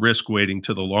heavier risk weighting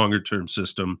to the longer term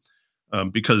system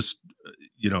because,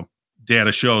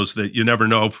 data shows that you never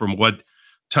know from what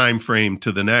time frame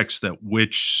to the next that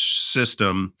which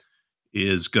system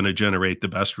is going to generate the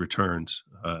best returns.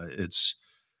 It's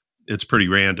pretty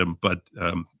random, but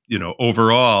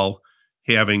overall,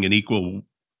 having an equal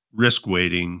risk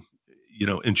weighting,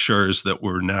 ensures that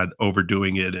we're not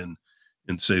overdoing it and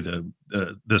say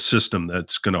the system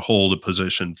that's going to hold a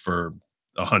position for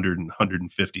 100 and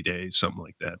 150 days, something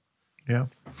like that. Yeah.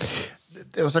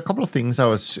 There was a couple of things I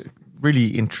was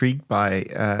really intrigued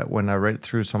by when I read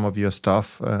through some of your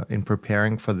stuff in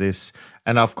preparing for this.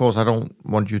 And of course, I don't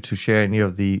want you to share any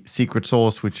of the secret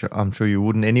sauce, which I'm sure you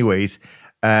wouldn't anyways.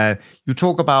 You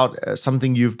talk about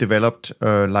something you've developed,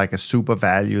 like a super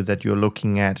value that you're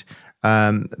looking at.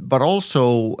 But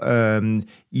also,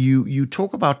 you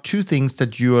talk about 2 things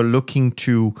that you are looking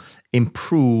to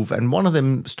improve, and one of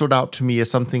them stood out to me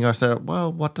as something I said,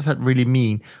 well, what does that really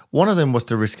mean? One of them was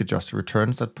the risk-adjusted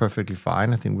returns. That's perfectly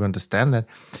fine. I think we understand that.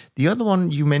 The other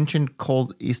one you mentioned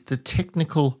is the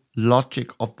technical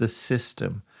logic of the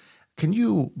system. Can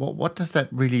you, what does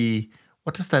that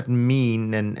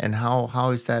mean, and how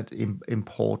is that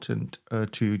important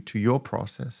to your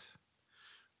process?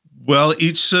 Well,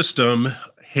 each system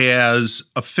has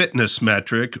a fitness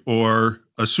metric or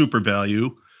a super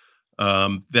value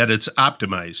that it's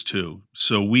optimized to.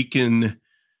 So we can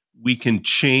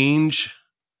change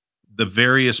the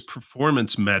various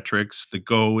performance metrics that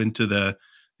go into the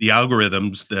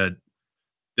algorithms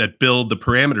that build the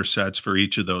parameter sets for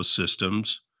each of those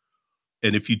systems.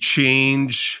 And if you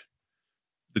change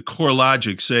the core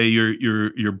logic, say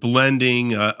you're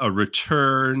blending a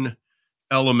return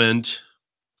element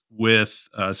with,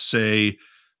 say,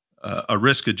 a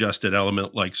risk-adjusted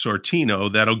element like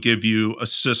Sortino, that'll give you a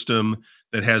system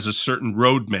that has a certain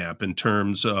roadmap in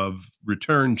terms of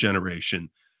return generation.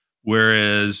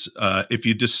 Whereas if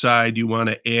you decide you want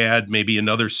to add maybe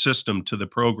another system to the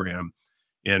program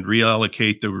and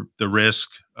reallocate the risk,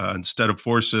 instead of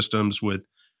 4 systems with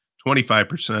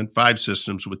 25%, 5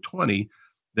 systems with 20,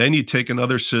 then you take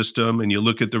another system and you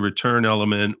look at the return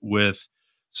element with,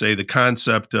 say, the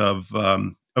concept of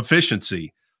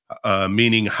efficiency,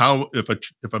 meaning how if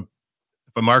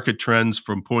a market trends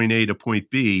from point A to point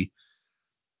B,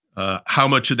 how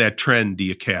much of that trend do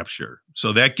you capture?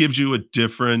 So that gives you a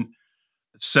different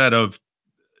set of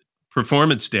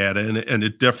performance data and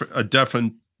a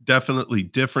definitely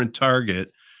different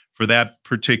target for that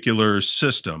particular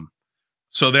system.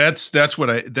 So that's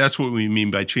what we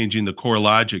mean by changing the core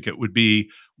logic. It would be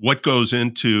what goes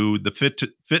into the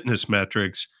fitness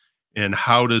metrics and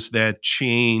how does that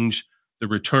change the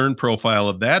return profile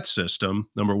of that system,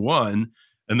 number one.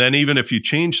 And then even if you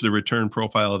change the return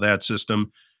profile of that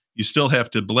system, you still have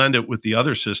to blend it with the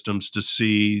other systems to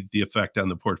see the effect on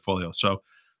the portfolio. So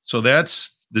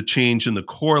that's the change in the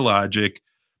core logic.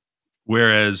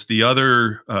 whereas the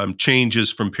other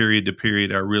changes from period to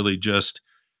period are really just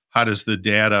how does the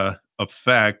data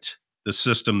affect the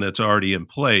system that's already in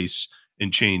place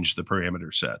and change the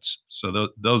parameter sets. So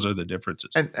those are the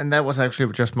differences. And that was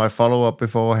actually just my follow-up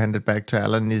before I hand it back to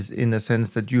Alan, is in a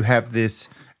sense that you have this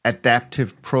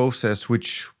adaptive process,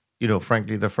 which,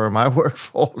 frankly, the firm I work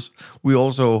for, we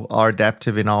also are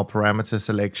adaptive in our parameter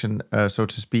selection, so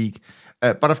to speak.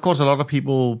 But of course, a lot of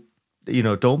people,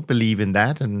 don't believe in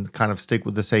that and kind of stick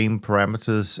with the same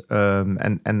parameters,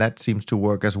 and that seems to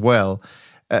work as well.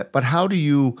 But how do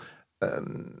you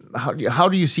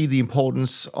see the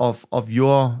importance of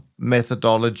your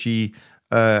methodology?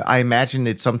 I imagine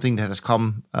it's something that has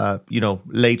come,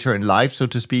 later in life, so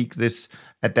to speak, this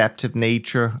adaptive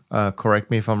nature.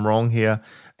 Correct me if I'm wrong here.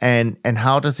 And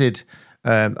how does it?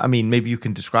 Maybe you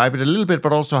can describe it a little bit,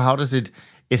 but also how does it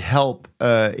help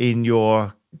in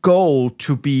your goal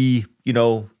to be,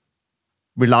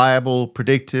 reliable,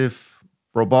 predictive,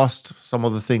 robust? Some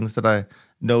of the things that I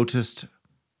noticed.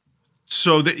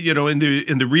 So in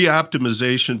the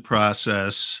reoptimization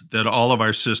process that all of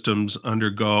our systems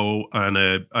undergo on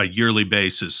a yearly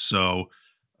basis. So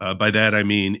by that I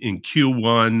mean in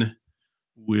Q1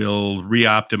 we'll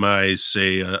reoptimize,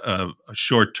 say, a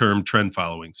short-term trend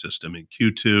following system. In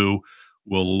Q2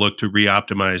 we'll look to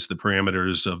reoptimize the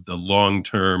parameters of the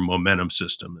long-term momentum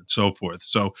system and so forth.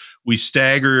 So we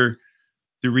stagger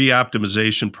the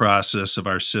reoptimization process of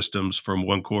our systems from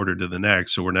one quarter to the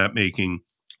next. So we're not making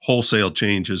wholesale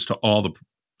changes to all the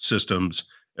systems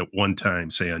at one time,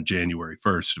 say on January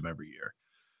 1st of every year.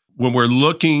 When we're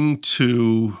looking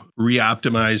to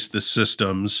reoptimize the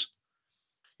systems,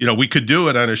 we could do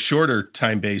it on a shorter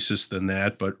time basis than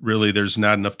that, but really there's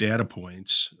not enough data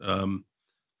points.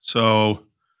 So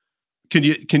can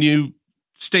you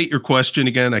state your question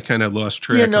again? I kind of lost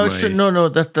track. Yeah, no,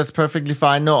 that's perfectly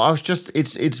fine. No, I was just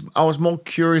I was more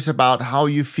curious about how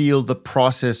you feel the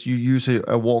process. You use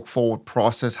a walk forward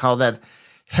process, how that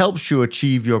helps you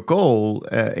achieve your goal.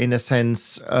 In a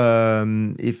sense,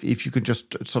 if you could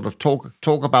just sort of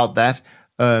talk about that,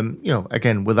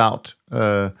 again without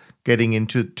getting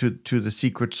into the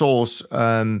secret sauce,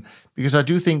 because I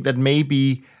do think that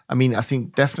maybe I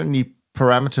think definitely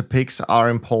parameter picks are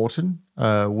important,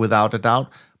 without a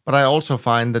doubt. But I also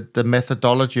find that the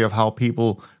methodology of how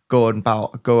people go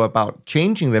about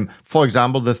changing them, for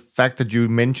example, the fact that you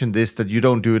mentioned this, that you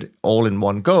don't do it all in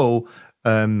one go.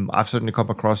 I've certainly come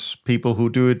across people who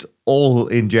do it all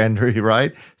in January,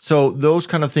 right? So those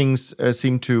kind of things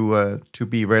seem to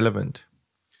be relevant.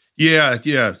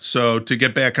 Yeah. So to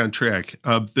get back on track,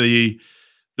 the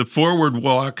forward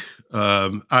walk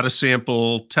out of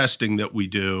sample testing that we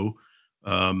do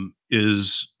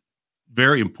is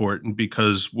very important,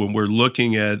 because when we're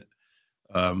looking at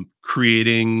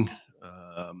creating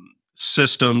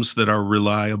systems that are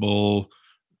reliable,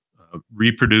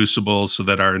 reproducible, so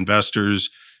that our investors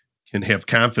can have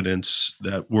confidence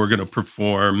that we're going to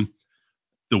perform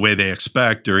the way they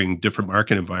expect during different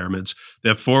market environments,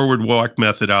 that forward walk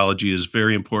methodology is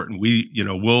very important.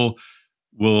 We'll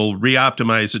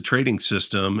reoptimize a trading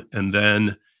system, and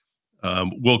then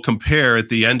we'll compare at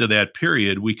the end of that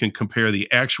period. We can compare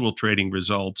the actual trading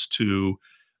results to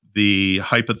the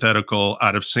hypothetical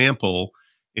out of sample.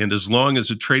 And as long as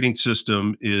a trading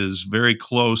system is very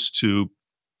close to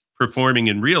performing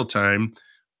in real time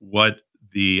what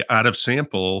the out of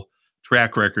sample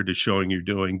track record is showing you're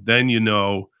doing, then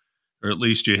or at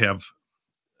least you have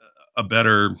a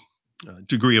better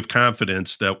degree of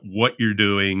confidence that what you're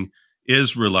doing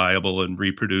is reliable and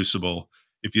reproducible.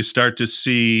 If you start to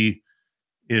see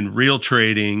in real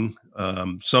trading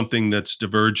something that's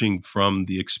diverging from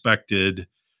the expected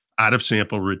out of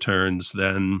sample returns,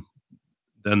 then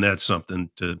that's something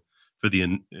for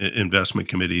the investment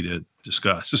committee to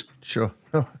discuss. Sure.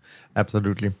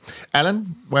 Absolutely.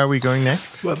 Alan, where are we going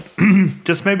next? Well,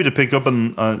 just maybe to pick up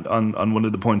on one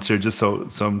of the points here, just so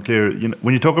I'm clear.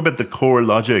 When you talk about the core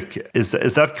logic, is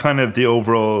that kind of the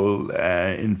overall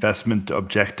investment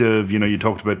objective? You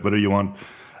talked about whether you want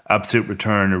absolute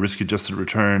return or risk-adjusted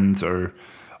returns, or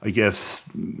I guess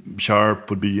Sharp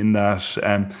would be in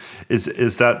that.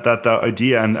 Is that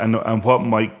idea, and what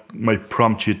might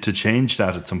prompt you to change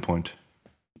that at some point?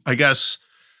 I guess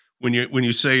when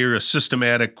you say you're a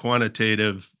systematic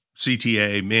quantitative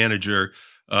CTA manager,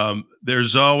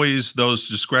 there's always those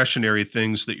discretionary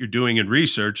things that you're doing in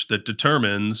research that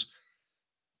determines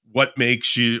what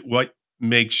makes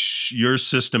your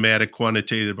systematic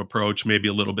quantitative approach maybe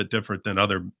a little bit different than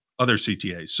other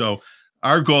CTAs. So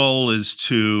our goal is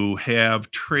to have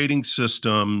trading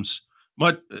systems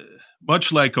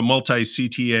much like a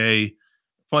multi-CTA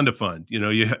fund to fund.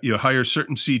 You hire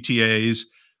certain CTAs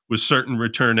with certain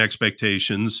return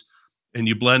expectations, and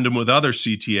you blend them with other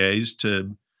CTAs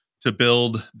to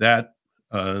build that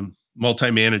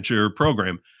multi-manager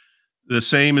program. The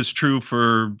same is true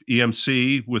for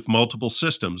EMC with multiple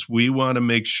systems. We want to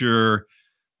make sure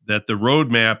that the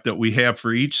roadmap that we have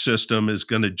for each system is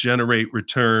going to generate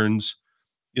returns,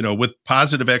 with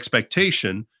positive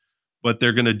expectation, but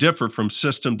they're going to differ from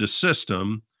system to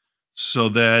system so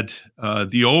that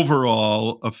the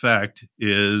overall effect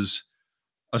is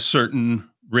a certain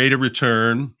rate of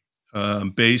return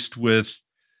based with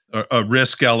a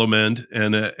risk element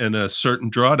and a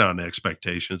certain drawdown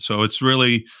expectation. So it's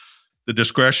really the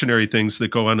discretionary things that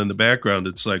go on in the background.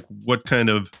 It's like what kind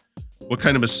of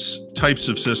types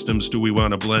of systems do we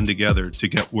want to blend together to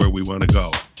get where we want to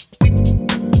go?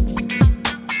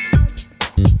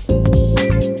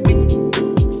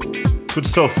 Good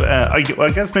stuff. I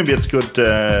guess maybe it's good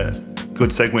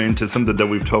segue into something that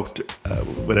we've talked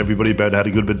with everybody about, had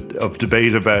a good bit of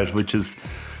debate about, which is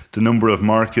the number of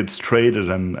markets traded,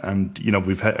 and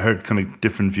we've heard kind of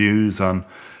different views on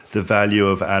the value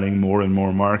of adding more and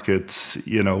more markets.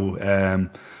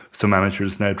 Some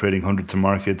managers now trading hundreds of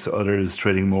markets, others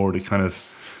trading more to kind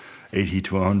of 80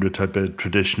 to 100 type of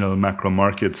traditional macro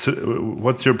markets.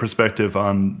 What's your perspective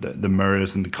on the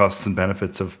merit and the costs and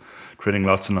benefits of trading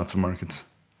lots and lots of markets?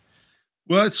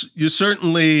 Well, you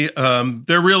certainly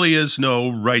there really is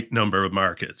no right number of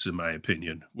markets, in my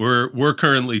opinion. We're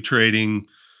currently trading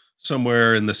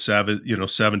somewhere in the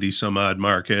 70 some odd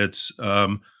markets.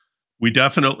 We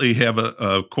definitely have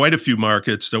quite a few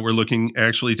markets that we're looking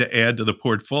actually to add to the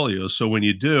portfolio. So when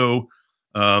you do,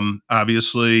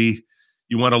 obviously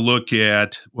you want to look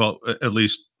at, well, at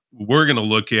least we're going to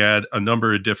look at a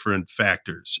number of different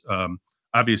factors.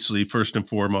 Obviously, first and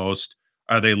foremost,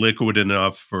 are they liquid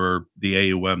enough for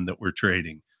the AUM that we're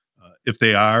trading? If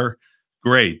they are,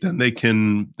 great. Then they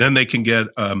can get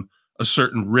a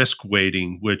certain risk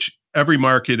weighting, which every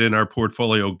market in our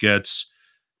portfolio gets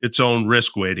its own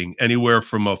risk weighting, anywhere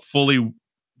from a fully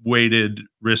weighted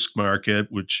risk market,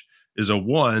 which is a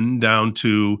 1, down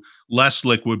to less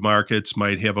liquid markets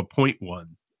might have a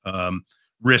 0.1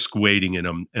 risk weighting in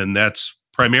them. And that's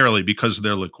primarily because of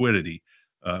their liquidity.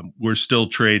 We're still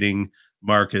trading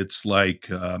markets like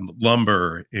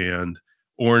lumber and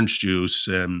orange juice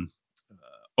and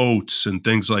oats and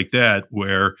things like that,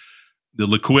 where the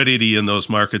liquidity in those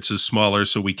markets is smaller,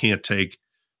 so we can't take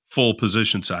full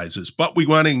position sizes. But we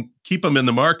want to keep them in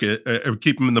the market, or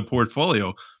keep them in the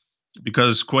portfolio,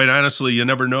 because quite honestly, you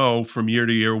never know from year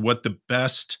to year what the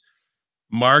best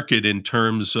market in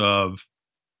terms of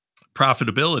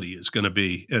profitability is going to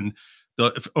be. And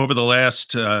over the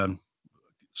last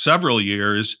several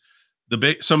years,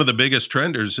 some of the biggest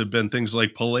trenders have been things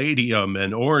like palladium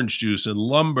and orange juice and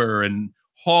lumber and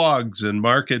hogs, and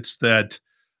markets that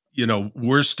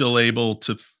we're still able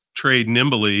to trade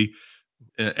nimbly.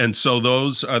 And so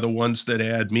those are the ones that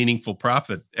add meaningful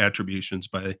profit attributions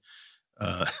by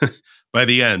by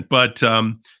the end. But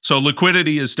so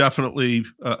liquidity is definitely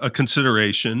a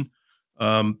consideration.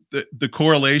 The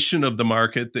correlation of the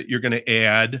market that you're going to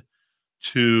add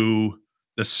to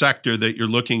the sector that you're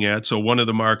looking at. So one of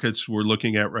the markets we're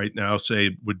looking at right now,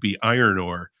 say, would be iron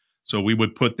ore. So we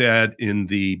would put that in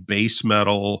the base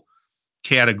metal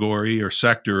category or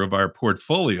sector of our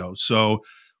portfolio. So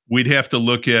we'd have to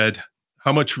look at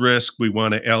how much risk we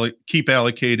want to keep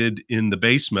allocated in the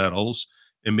base metals,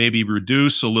 and maybe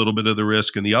reduce a little bit of the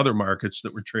risk in the other markets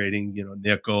that we're trading,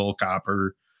 nickel,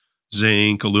 copper,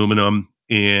 zinc, aluminum,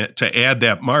 and to add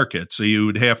that market. So you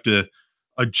would have to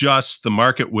adjust the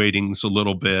market weightings a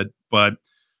little bit, but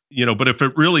if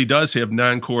it really does have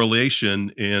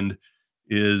non-correlation and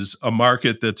is a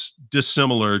market that's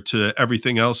dissimilar to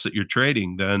everything else that you're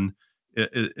trading, then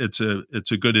it's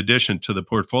a good addition to the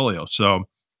portfolio. So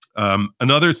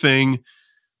another thing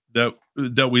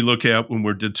that we look at when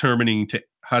we're determining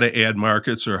how to add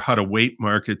markets or how to weight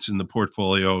markets in the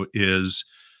portfolio is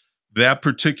that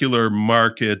particular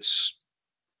market's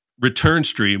return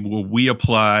stream. Will we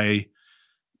apply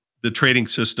the trading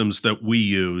systems that we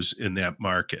use in that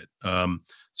market?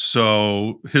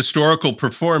 So historical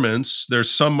performance,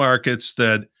 there's some markets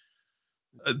that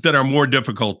are more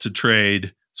difficult to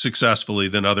trade successfully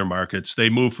than other markets. They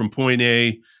move from point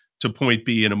A to point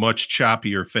B in a much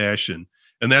choppier fashion.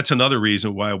 And that's another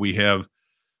reason why we have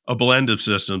a blend of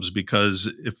systems,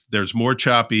 because if there's more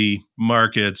choppy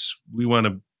markets, we want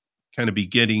to kind of be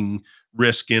getting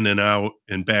risk in and out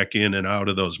and back in and out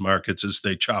of those markets as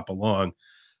they chop along.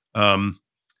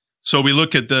 So we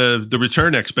look at the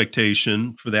return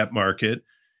expectation for that market,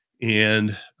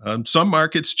 and some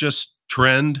markets just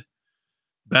trend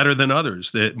better than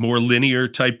others, that more linear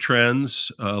type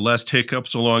trends, less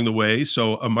hiccups along the way.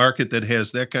 So a market that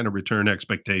has that kind of return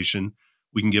expectation,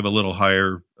 we can give a little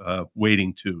higher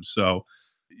weighting to. So,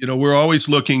 we're always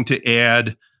looking to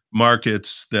add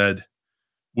markets that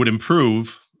would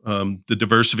improve the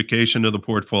diversification of the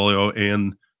portfolio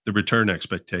and the return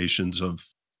expectations of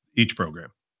each program.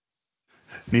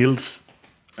 Niels,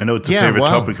 I know it's a Yeah, favorite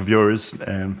well. topic of yours.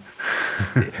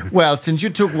 Well, since you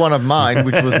took one of mine,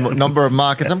 which was number of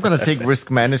markets, I'm going to take risk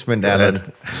management, Alan.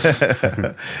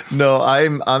 No,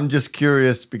 I'm just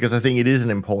curious because I think it is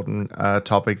an important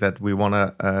topic that we want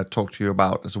to talk to you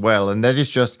about as well, and that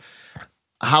is just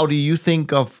how do you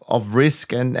think of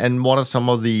risk, and what are some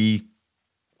of the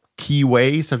key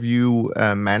ways of you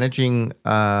managing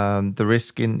the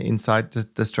risk inside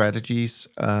the strategies?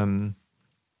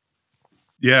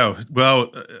 Yeah,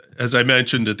 well, as I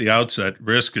mentioned at the outset,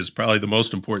 risk is probably the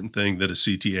most important thing that a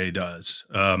CTA does.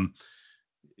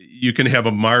 You can have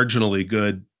a marginally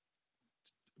good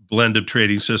blend of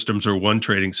trading systems or one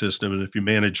trading system, and if you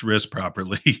manage risk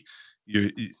properly,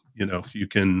 you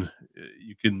can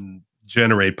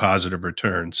generate positive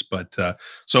returns. But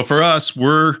so for us,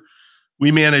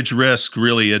 we manage risk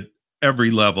really at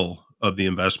every level of the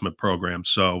investment program.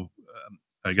 So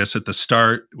I guess at the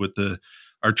start with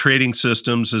our trading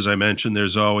systems, as I mentioned,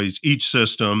 there's always each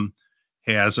system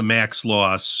has a max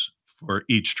loss for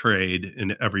each trade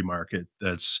in every market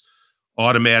that's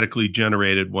automatically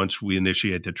generated once we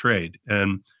initiate the trade.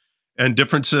 And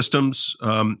different systems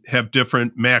have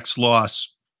different max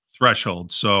loss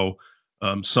thresholds. So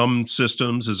some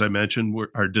systems, as I mentioned,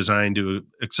 are designed to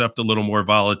accept a little more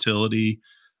volatility,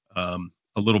 a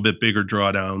little bit bigger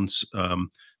drawdowns,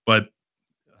 but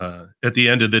at the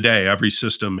end of the day, every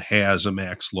system has a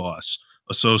max loss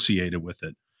associated with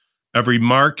it. Every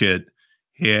market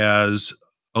has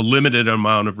a limited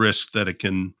amount of risk that it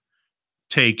can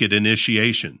take at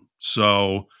initiation.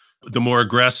 So the more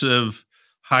aggressive,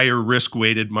 higher risk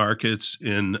weighted markets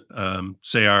in,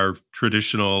 say, our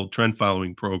traditional trend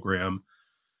following program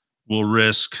will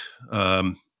risk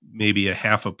maybe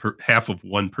half of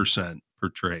 1% per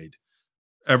trade.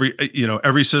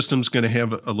 Every system's going to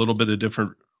have a little bit of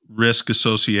different risk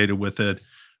associated with it.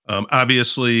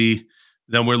 Obviously,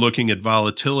 then we're looking at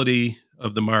volatility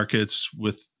of the markets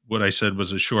with what I said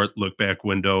was a short look back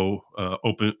window,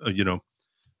 the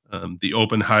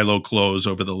open high low close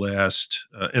over the last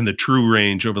and the true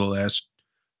range over the last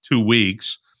 2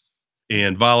 weeks,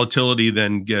 and volatility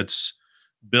then gets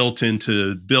built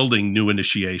into building new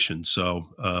initiations. So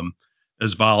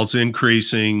as vol's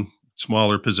increasing,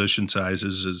 smaller position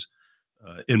sizes is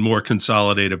in more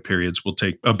consolidated periods, we'll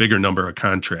take a bigger number of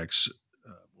contracts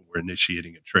when we're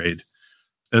initiating a trade.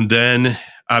 And then,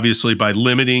 obviously, by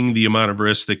limiting the amount of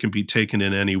risk that can be taken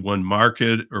in any one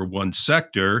market or one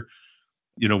sector,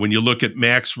 when you look at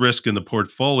max risk in the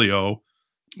portfolio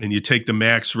and you take the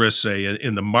max risk, say,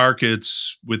 in the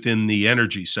markets within the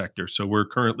energy sector. So we're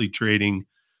currently trading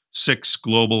 6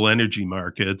 global energy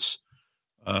markets.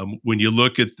 When you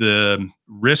look at the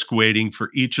risk weighting for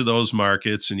each of those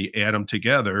markets and you add them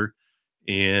together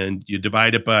and you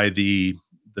divide it by the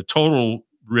total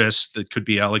risk that could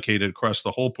be allocated across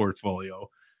the whole portfolio,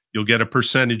 you'll get a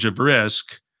percentage of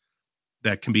risk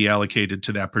that can be allocated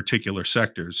to that particular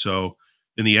sector. So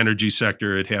in the energy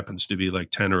sector, it happens to be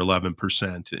like 10 or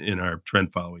 11% in our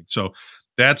trend following. So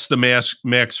that's the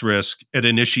max risk at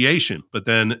initiation. But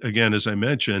then again, as I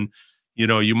mentioned,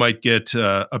 you might get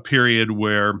a period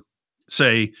where,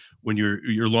 say, when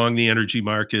you're long the energy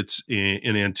markets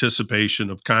in anticipation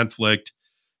of conflict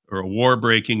or a war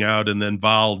breaking out, and then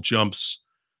vol jumps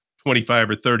 25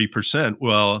 or 30%.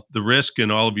 Well, the risk in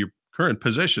all of your current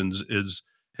positions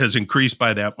has increased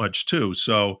by that much too.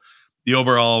 So the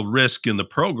overall risk in the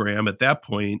program at that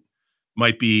point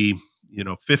might be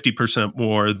 50%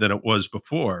 more than it was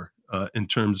before in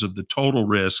terms of the total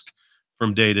risk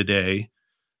from day to day.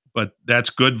 But that's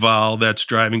good vol, that's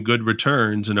driving good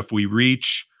returns. And if we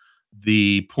reach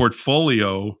the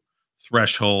portfolio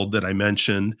threshold that I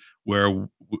mentioned, where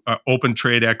our open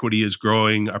trade equity is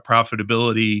growing, our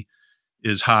profitability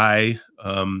is high,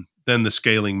 then the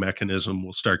scaling mechanism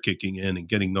will start kicking in and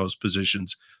getting those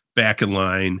positions back in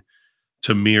line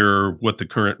to mirror what the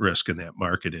current risk in that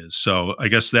market is. So I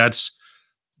guess that's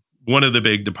one of the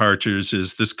big departures,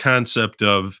 is this concept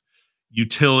of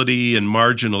utility and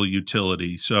marginal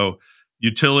utility. So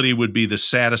utility would be the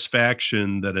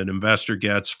satisfaction that an investor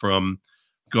gets from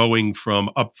going from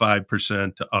up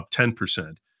 5% to up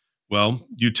 10%. Well,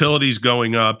 utility is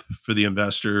going up for the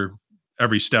investor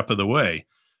every step of the way.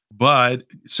 But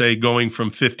say going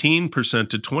from 15%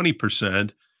 to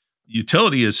 20%,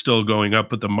 utility is still going up,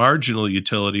 but the marginal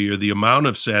utility or the amount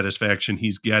of satisfaction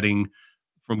he's getting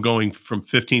from going from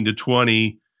 15 to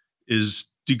 20 is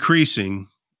decreasing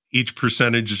each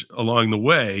percentage along the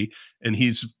way. And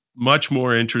he's much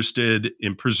more interested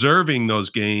in preserving those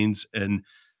gains and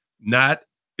not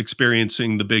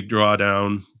experiencing the big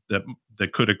drawdown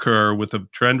that could occur with a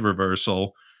trend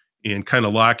reversal, and kind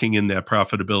of locking in that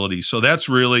profitability. So that's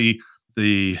really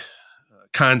the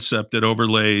concept that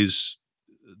overlays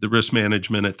the risk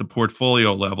management at the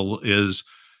portfolio level, is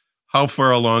how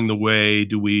far along the way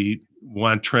do we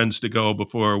want trends to go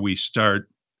before we start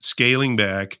scaling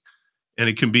back. And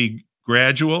it can be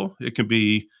gradual. It can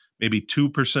be maybe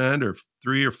 2% or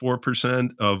 3 or 4%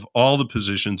 of all the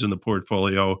positions in the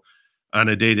portfolio on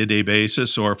a day-to-day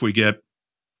basis. Or if we get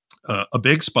a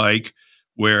big spike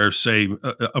where, say,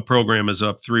 a program is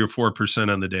up 3 or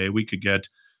 4% on the day, we could get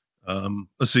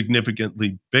a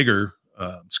significantly bigger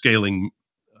scaling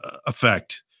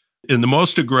effect. In the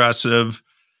most aggressive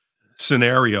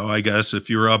scenario, I guess, if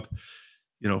you're up,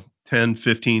 10,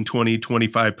 15, 20,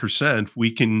 25%,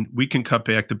 we can cut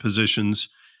back the positions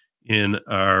in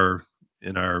our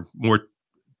more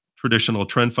traditional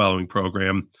trend following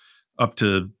program up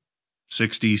to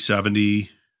 60, 70,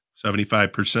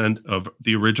 75% of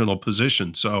the original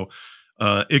position. So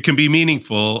it can be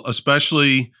meaningful,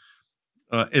 especially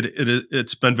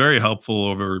it's been very helpful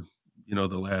over,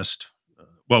 the last,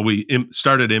 we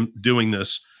started doing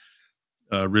this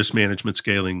risk management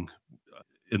scaling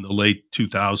in the late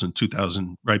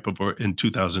 2000, right before in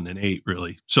 2008,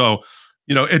 really. So,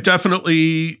 it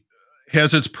definitely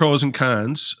has its pros and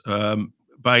cons.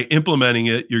 By implementing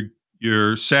it,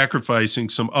 you're sacrificing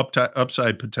some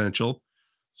upside potential.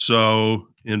 So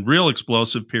in real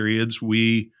explosive periods,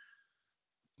 we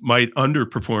might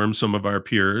underperform some of our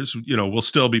peers. We'll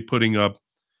still be putting up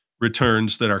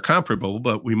returns that are comparable,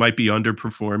 but we might be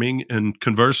underperforming. And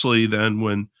conversely, then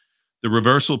when the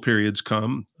reversal periods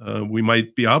come, we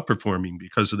might be outperforming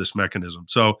because of this mechanism.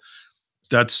 So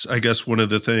that's, I guess, one of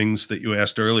the things that you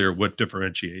asked earlier, what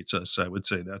differentiates us. I would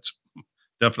say that's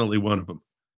definitely one of them.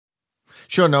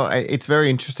 Sure. No, it's very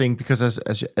interesting because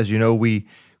as you know, we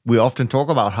often talk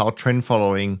about how trend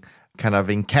following kind of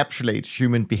encapsulates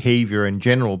human behavior in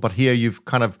general, but here you've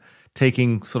kind of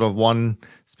taking sort of one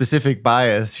specific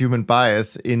bias, human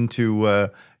bias, into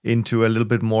a little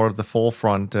bit more of the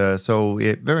forefront. So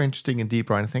very interesting indeed,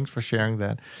 Brian. Thanks for sharing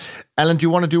that. Alan, do you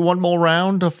want to do one more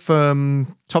round of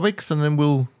topics and then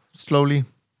we'll slowly?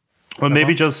 Well,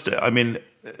 maybe just,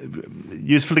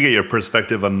 useful to get your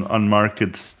perspective on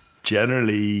markets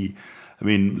generally.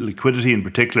 Liquidity in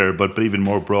particular, but even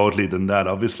more broadly than that.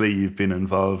 Obviously, you've been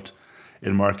involved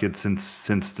in markets since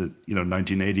the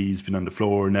 1980s, been on the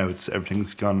floor. Now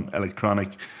everything's gone electronic.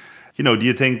 Do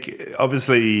you think,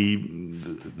 obviously,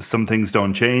 some things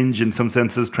don't change in some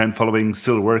senses, trend following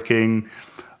still working,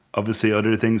 obviously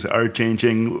other things are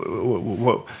changing.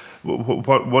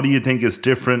 What do you think is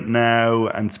different now,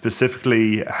 and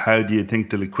specifically, how do you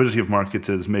think the liquidity of markets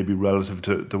is maybe relative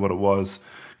to what it was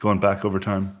going back over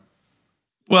time?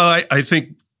 Well, I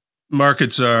think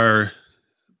markets are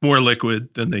more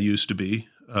liquid than they used to be.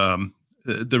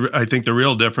 I think the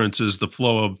real difference is the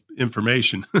flow of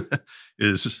information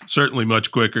is certainly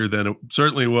much quicker than it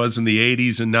certainly was in the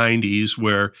 80s and 90s,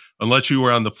 where unless you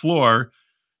were on the floor,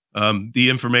 the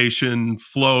information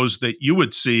flows that you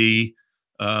would see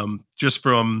just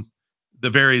from the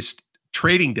various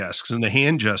trading desks and the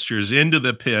hand gestures into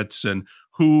the pits and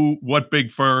what big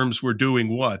firms were doing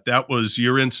what. That was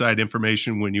your inside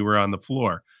information when you were on the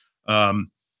floor.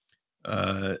 In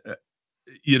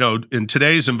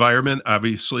today's environment,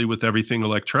 obviously with everything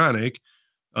electronic,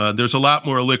 there's a lot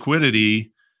more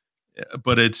liquidity,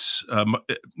 but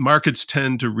markets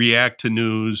tend to react to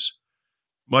news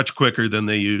much quicker than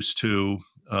they used to,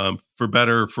 for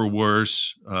better or for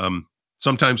worse.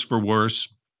 Sometimes for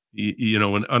worse.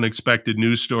 An unexpected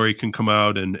news story can come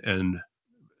out and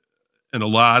a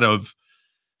lot of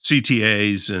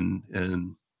CTAs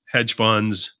and hedge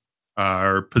funds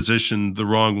are positioned the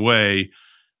wrong way.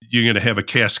 You're going to have a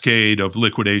cascade of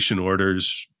liquidation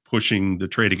orders pushing the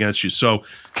trade against you. So,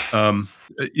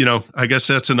 I guess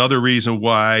that's another reason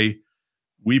why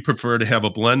we prefer to have a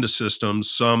blend of systems,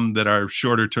 some that are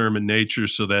shorter term in nature,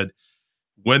 so that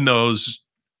when those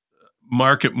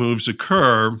market moves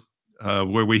occur,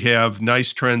 where we have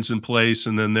nice trends in place,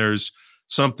 and then there's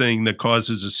something that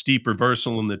causes a steep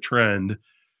reversal in the trend,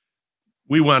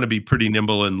 we want to be pretty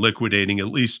nimble in liquidating at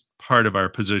least part of our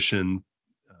position,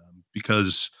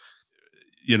 because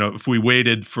if we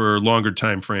waited for longer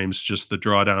time frames, just the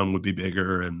drawdown would be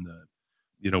bigger. And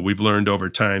we've learned over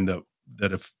time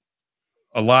that if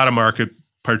a lot of market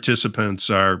participants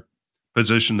are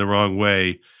positioned the wrong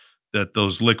way, that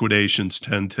those liquidations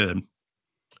tend to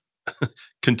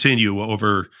continue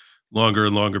over longer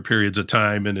and longer periods of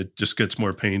time, and it just gets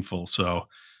more painful. So,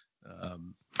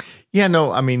 um, Yeah,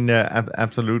 no, I mean,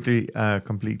 absolutely,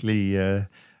 completely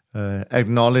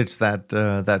acknowledge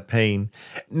that pain.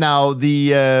 Now,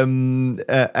 the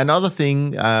another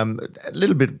thing, a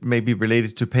little bit maybe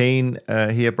related to pain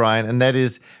here, Brian, and that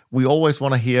is we always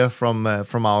want to hear from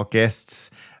our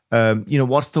guests.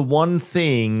 What's the one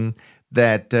thing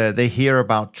that they hear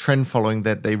about trend following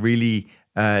that they really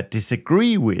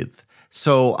disagree with?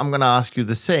 So I'm going to ask you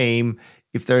the same.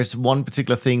 If there's one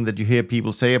particular thing that you hear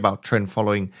people say about trend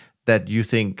following that you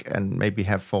think, and maybe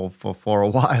have for a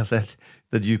while, that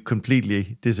you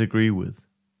completely disagree with.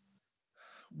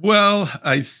 well,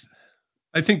 I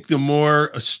think the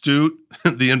more astute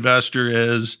the investor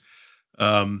is,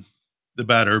 the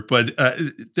better. But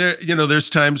there's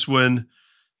times when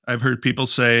I've heard people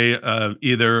say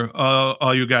either, "Oh,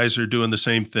 all you guys are doing the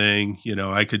same thing.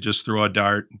 I could just throw a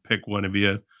dart and pick one of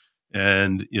you,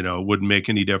 and it wouldn't make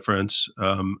any difference."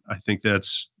 I think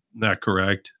that's not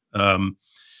correct. I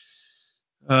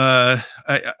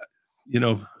you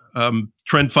know,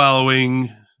 trend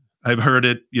following. I've heard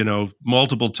it,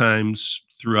 multiple times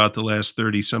throughout the last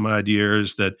 30 some odd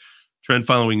years that trend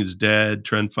following is dead.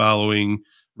 Trend following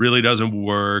really doesn't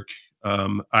work.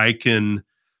 I can,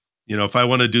 if I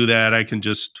want to do that, I can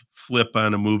just flip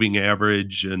on a moving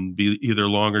average and be either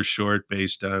long or short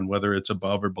based on whether it's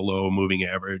above or below a moving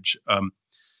average.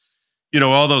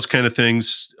 All those kind of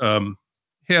things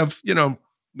have,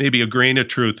 maybe a grain of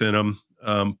truth in them.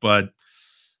 But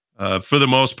for the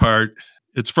most part,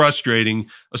 it's frustrating,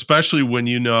 especially when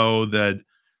you know that,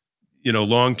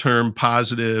 long-term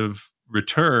positive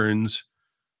returns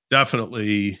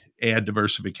definitely add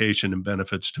diversification and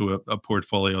benefits to a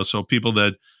portfolio. So people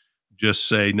that just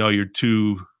say, no, you're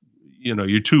too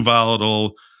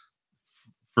volatile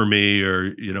for me,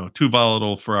 or, too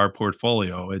volatile for our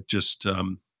portfolio. It just,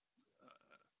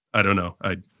 I don't know.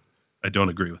 I don't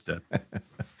agree with that.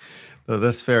 No,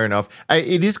 that's fair enough.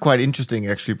 It is quite interesting,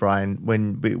 actually, Brian,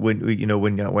 when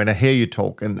I hear you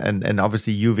talk, and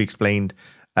obviously you've explained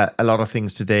a lot of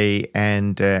things today,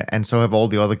 and so have all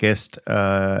the other guests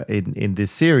in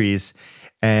this series,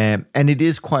 and it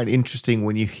is quite interesting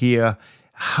when you hear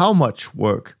how much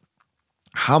work,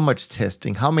 how much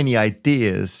testing, how many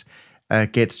ideas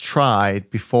gets tried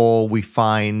before we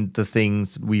find the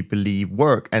things that we believe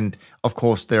work. And of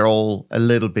course, they're all a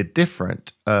little bit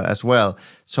different as well.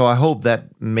 So I hope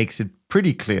that makes it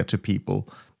pretty clear to people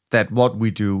that what we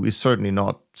do is certainly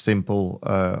not simple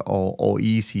or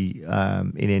easy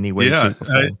in any way, Yeah, shape, or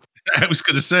form. I was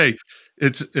going to say,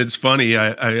 it's funny.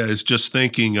 I was just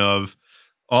thinking of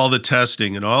all the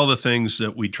testing and all the things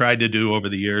that we tried to do over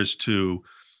the years to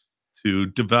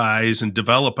devise and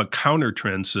develop a counter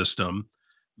trend system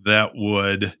that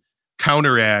would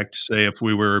counteract, say, if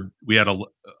we had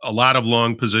a lot of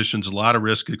long positions, a lot of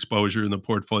risk exposure in the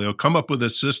portfolio, come up with a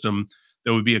system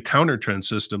that would be a counter trend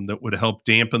system that would help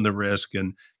dampen the risk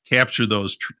and capture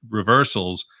those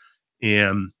reversals.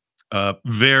 And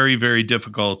very, very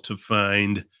difficult to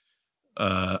find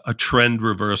a trend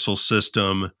reversal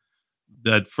system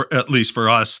that, for at least for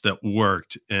us, that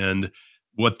worked. And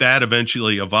what that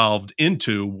eventually evolved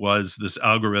into was this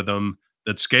algorithm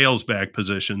that scales back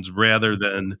positions rather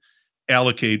than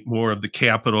allocate more of the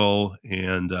capital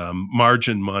and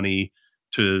margin money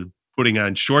to putting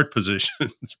on short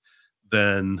positions.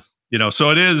 Then, so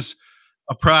it is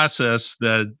a process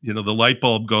that, the light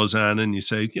bulb goes on and you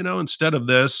say, instead of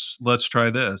this, let's try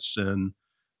this. And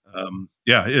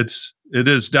yeah, it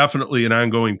is definitely an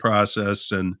ongoing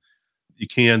process, and you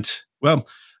can't, well,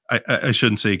 I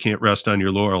shouldn't say you can't rest on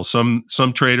your laurels.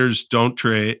 Some traders don't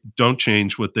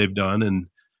change what they've done and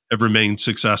have remained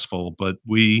successful, but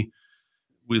we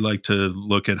like to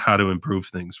look at how to improve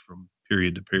things from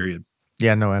period to period.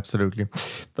 Yeah, no, absolutely.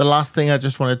 The last thing I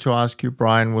just wanted to ask you,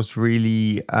 Brian, was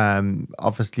really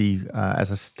obviously, as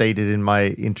I stated in my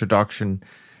introduction,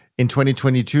 in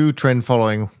 2022, trend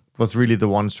following was really the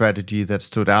one strategy that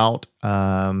stood out.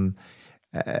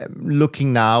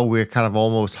 Looking now, we're kind of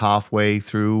almost halfway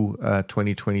through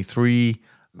 2023.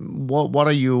 What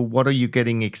are you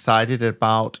getting excited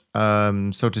about,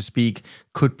 so to speak?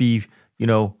 Could be,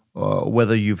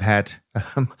 whether you've had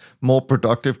more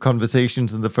productive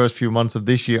conversations in the first few months of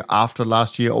this year after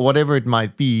last year, or whatever it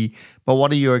might be. But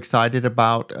what are you excited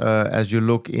about as you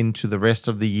look into the rest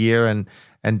of the year? And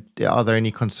are there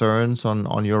any concerns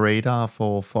on your radar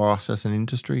for us as an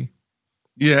industry?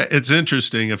 Yeah, it's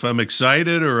interesting if I'm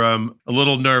excited or I'm a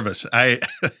little nervous.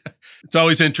 It's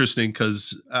always interesting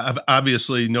because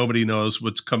obviously nobody knows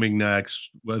what's coming next,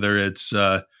 whether it's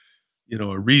a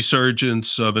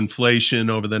resurgence of inflation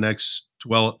over the next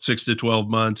 6 to 12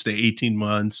 months to 18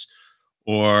 months,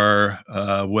 or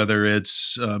whether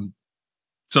it's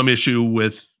some issue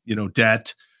with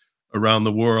debt around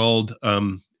the world.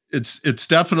 It's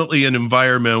definitely an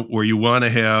environment where you want to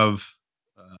have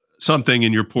something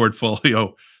in your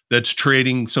portfolio that's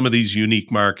trading some of these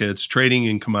unique markets, trading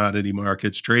in commodity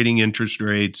markets, trading interest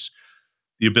rates,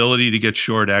 the ability to get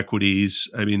short equities.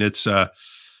 I mean, it's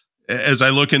as I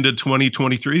look into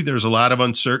 2023, there's a lot of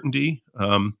uncertainty,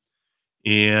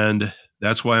 and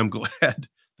that's why I'm glad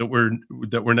that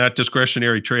we're not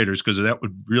discretionary traders, because that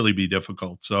would really be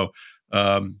difficult. So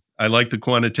I like the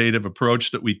quantitative approach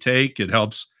that we take. It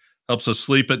helps us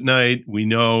sleep at night. We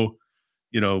know,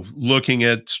 looking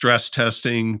at stress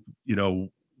testing,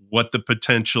 what the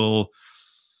potential,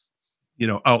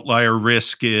 outlier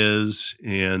risk is.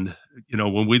 And,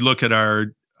 when we look at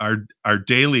our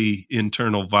daily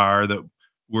internal VAR that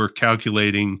we're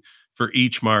calculating for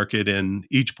each market and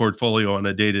each portfolio on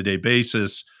a day-to-day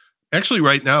basis, actually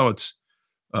right now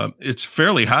it's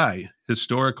fairly high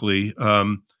historically.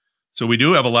 So we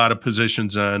do have a lot of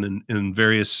positions on in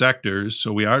various sectors.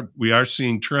 So we are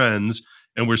seeing trends,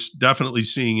 and we're definitely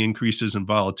seeing increases in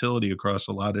volatility across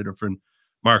a lot of different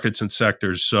markets and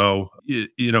sectors. So,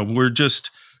 we're just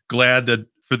glad that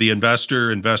for the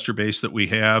investor base that we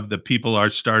have, that people are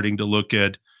starting to look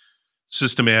at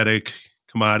systematic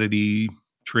commodity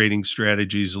trading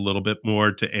strategies a little bit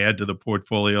more to add to the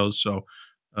portfolios. So,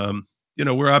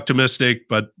 we're optimistic,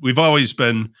 but we've always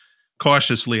been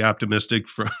cautiously optimistic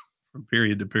from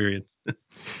period to period.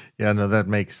 Yeah, no, that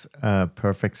makes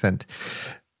perfect sense.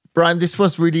 Brian, this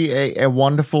was really a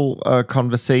wonderful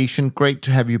conversation. Great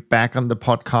to have you back on the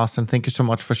podcast. And thank you so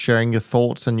much for sharing your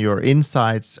thoughts and your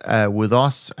insights with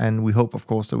us. And we hope, of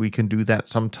course, that we can do that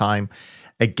sometime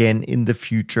again in the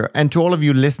future. And to all of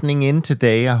you listening in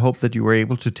today, I hope that you were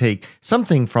able to take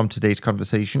something from today's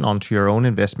conversation onto your own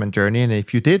investment journey. And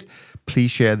if you did, please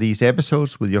share these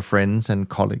episodes with your friends and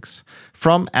colleagues.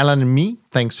 From Alan and me,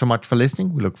 thanks so much for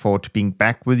listening. We look forward to being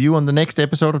back with you on the next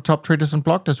episode of Top Traders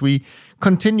Unplugged as we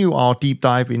continue our deep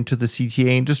dive into the CTA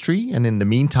industry. And in the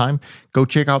meantime, go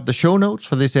check out the show notes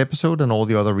for this episode and all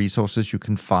the other resources you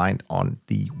can find on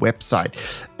the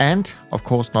website. And of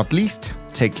course, not least,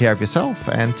 take care of yourself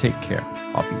and take care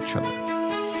of each other.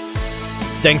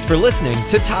 Thanks for listening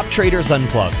to Top Traders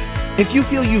Unplugged. If you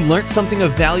feel you learned something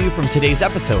of value from today's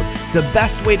episode, the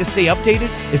best way to stay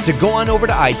updated is to go on over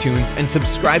to iTunes and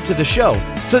subscribe to the show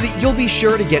so that you'll be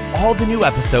sure to get all the new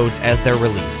episodes as they're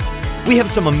released. We have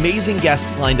some amazing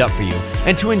guests lined up for you,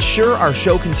 and to ensure our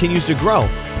show continues to grow,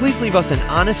 please leave us an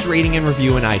honest rating and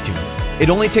review in iTunes. It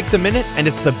only takes a minute, and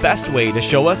it's the best way to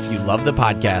show us you love the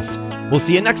podcast. We'll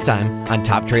see you next time on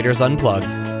Top Traders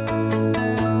Unplugged.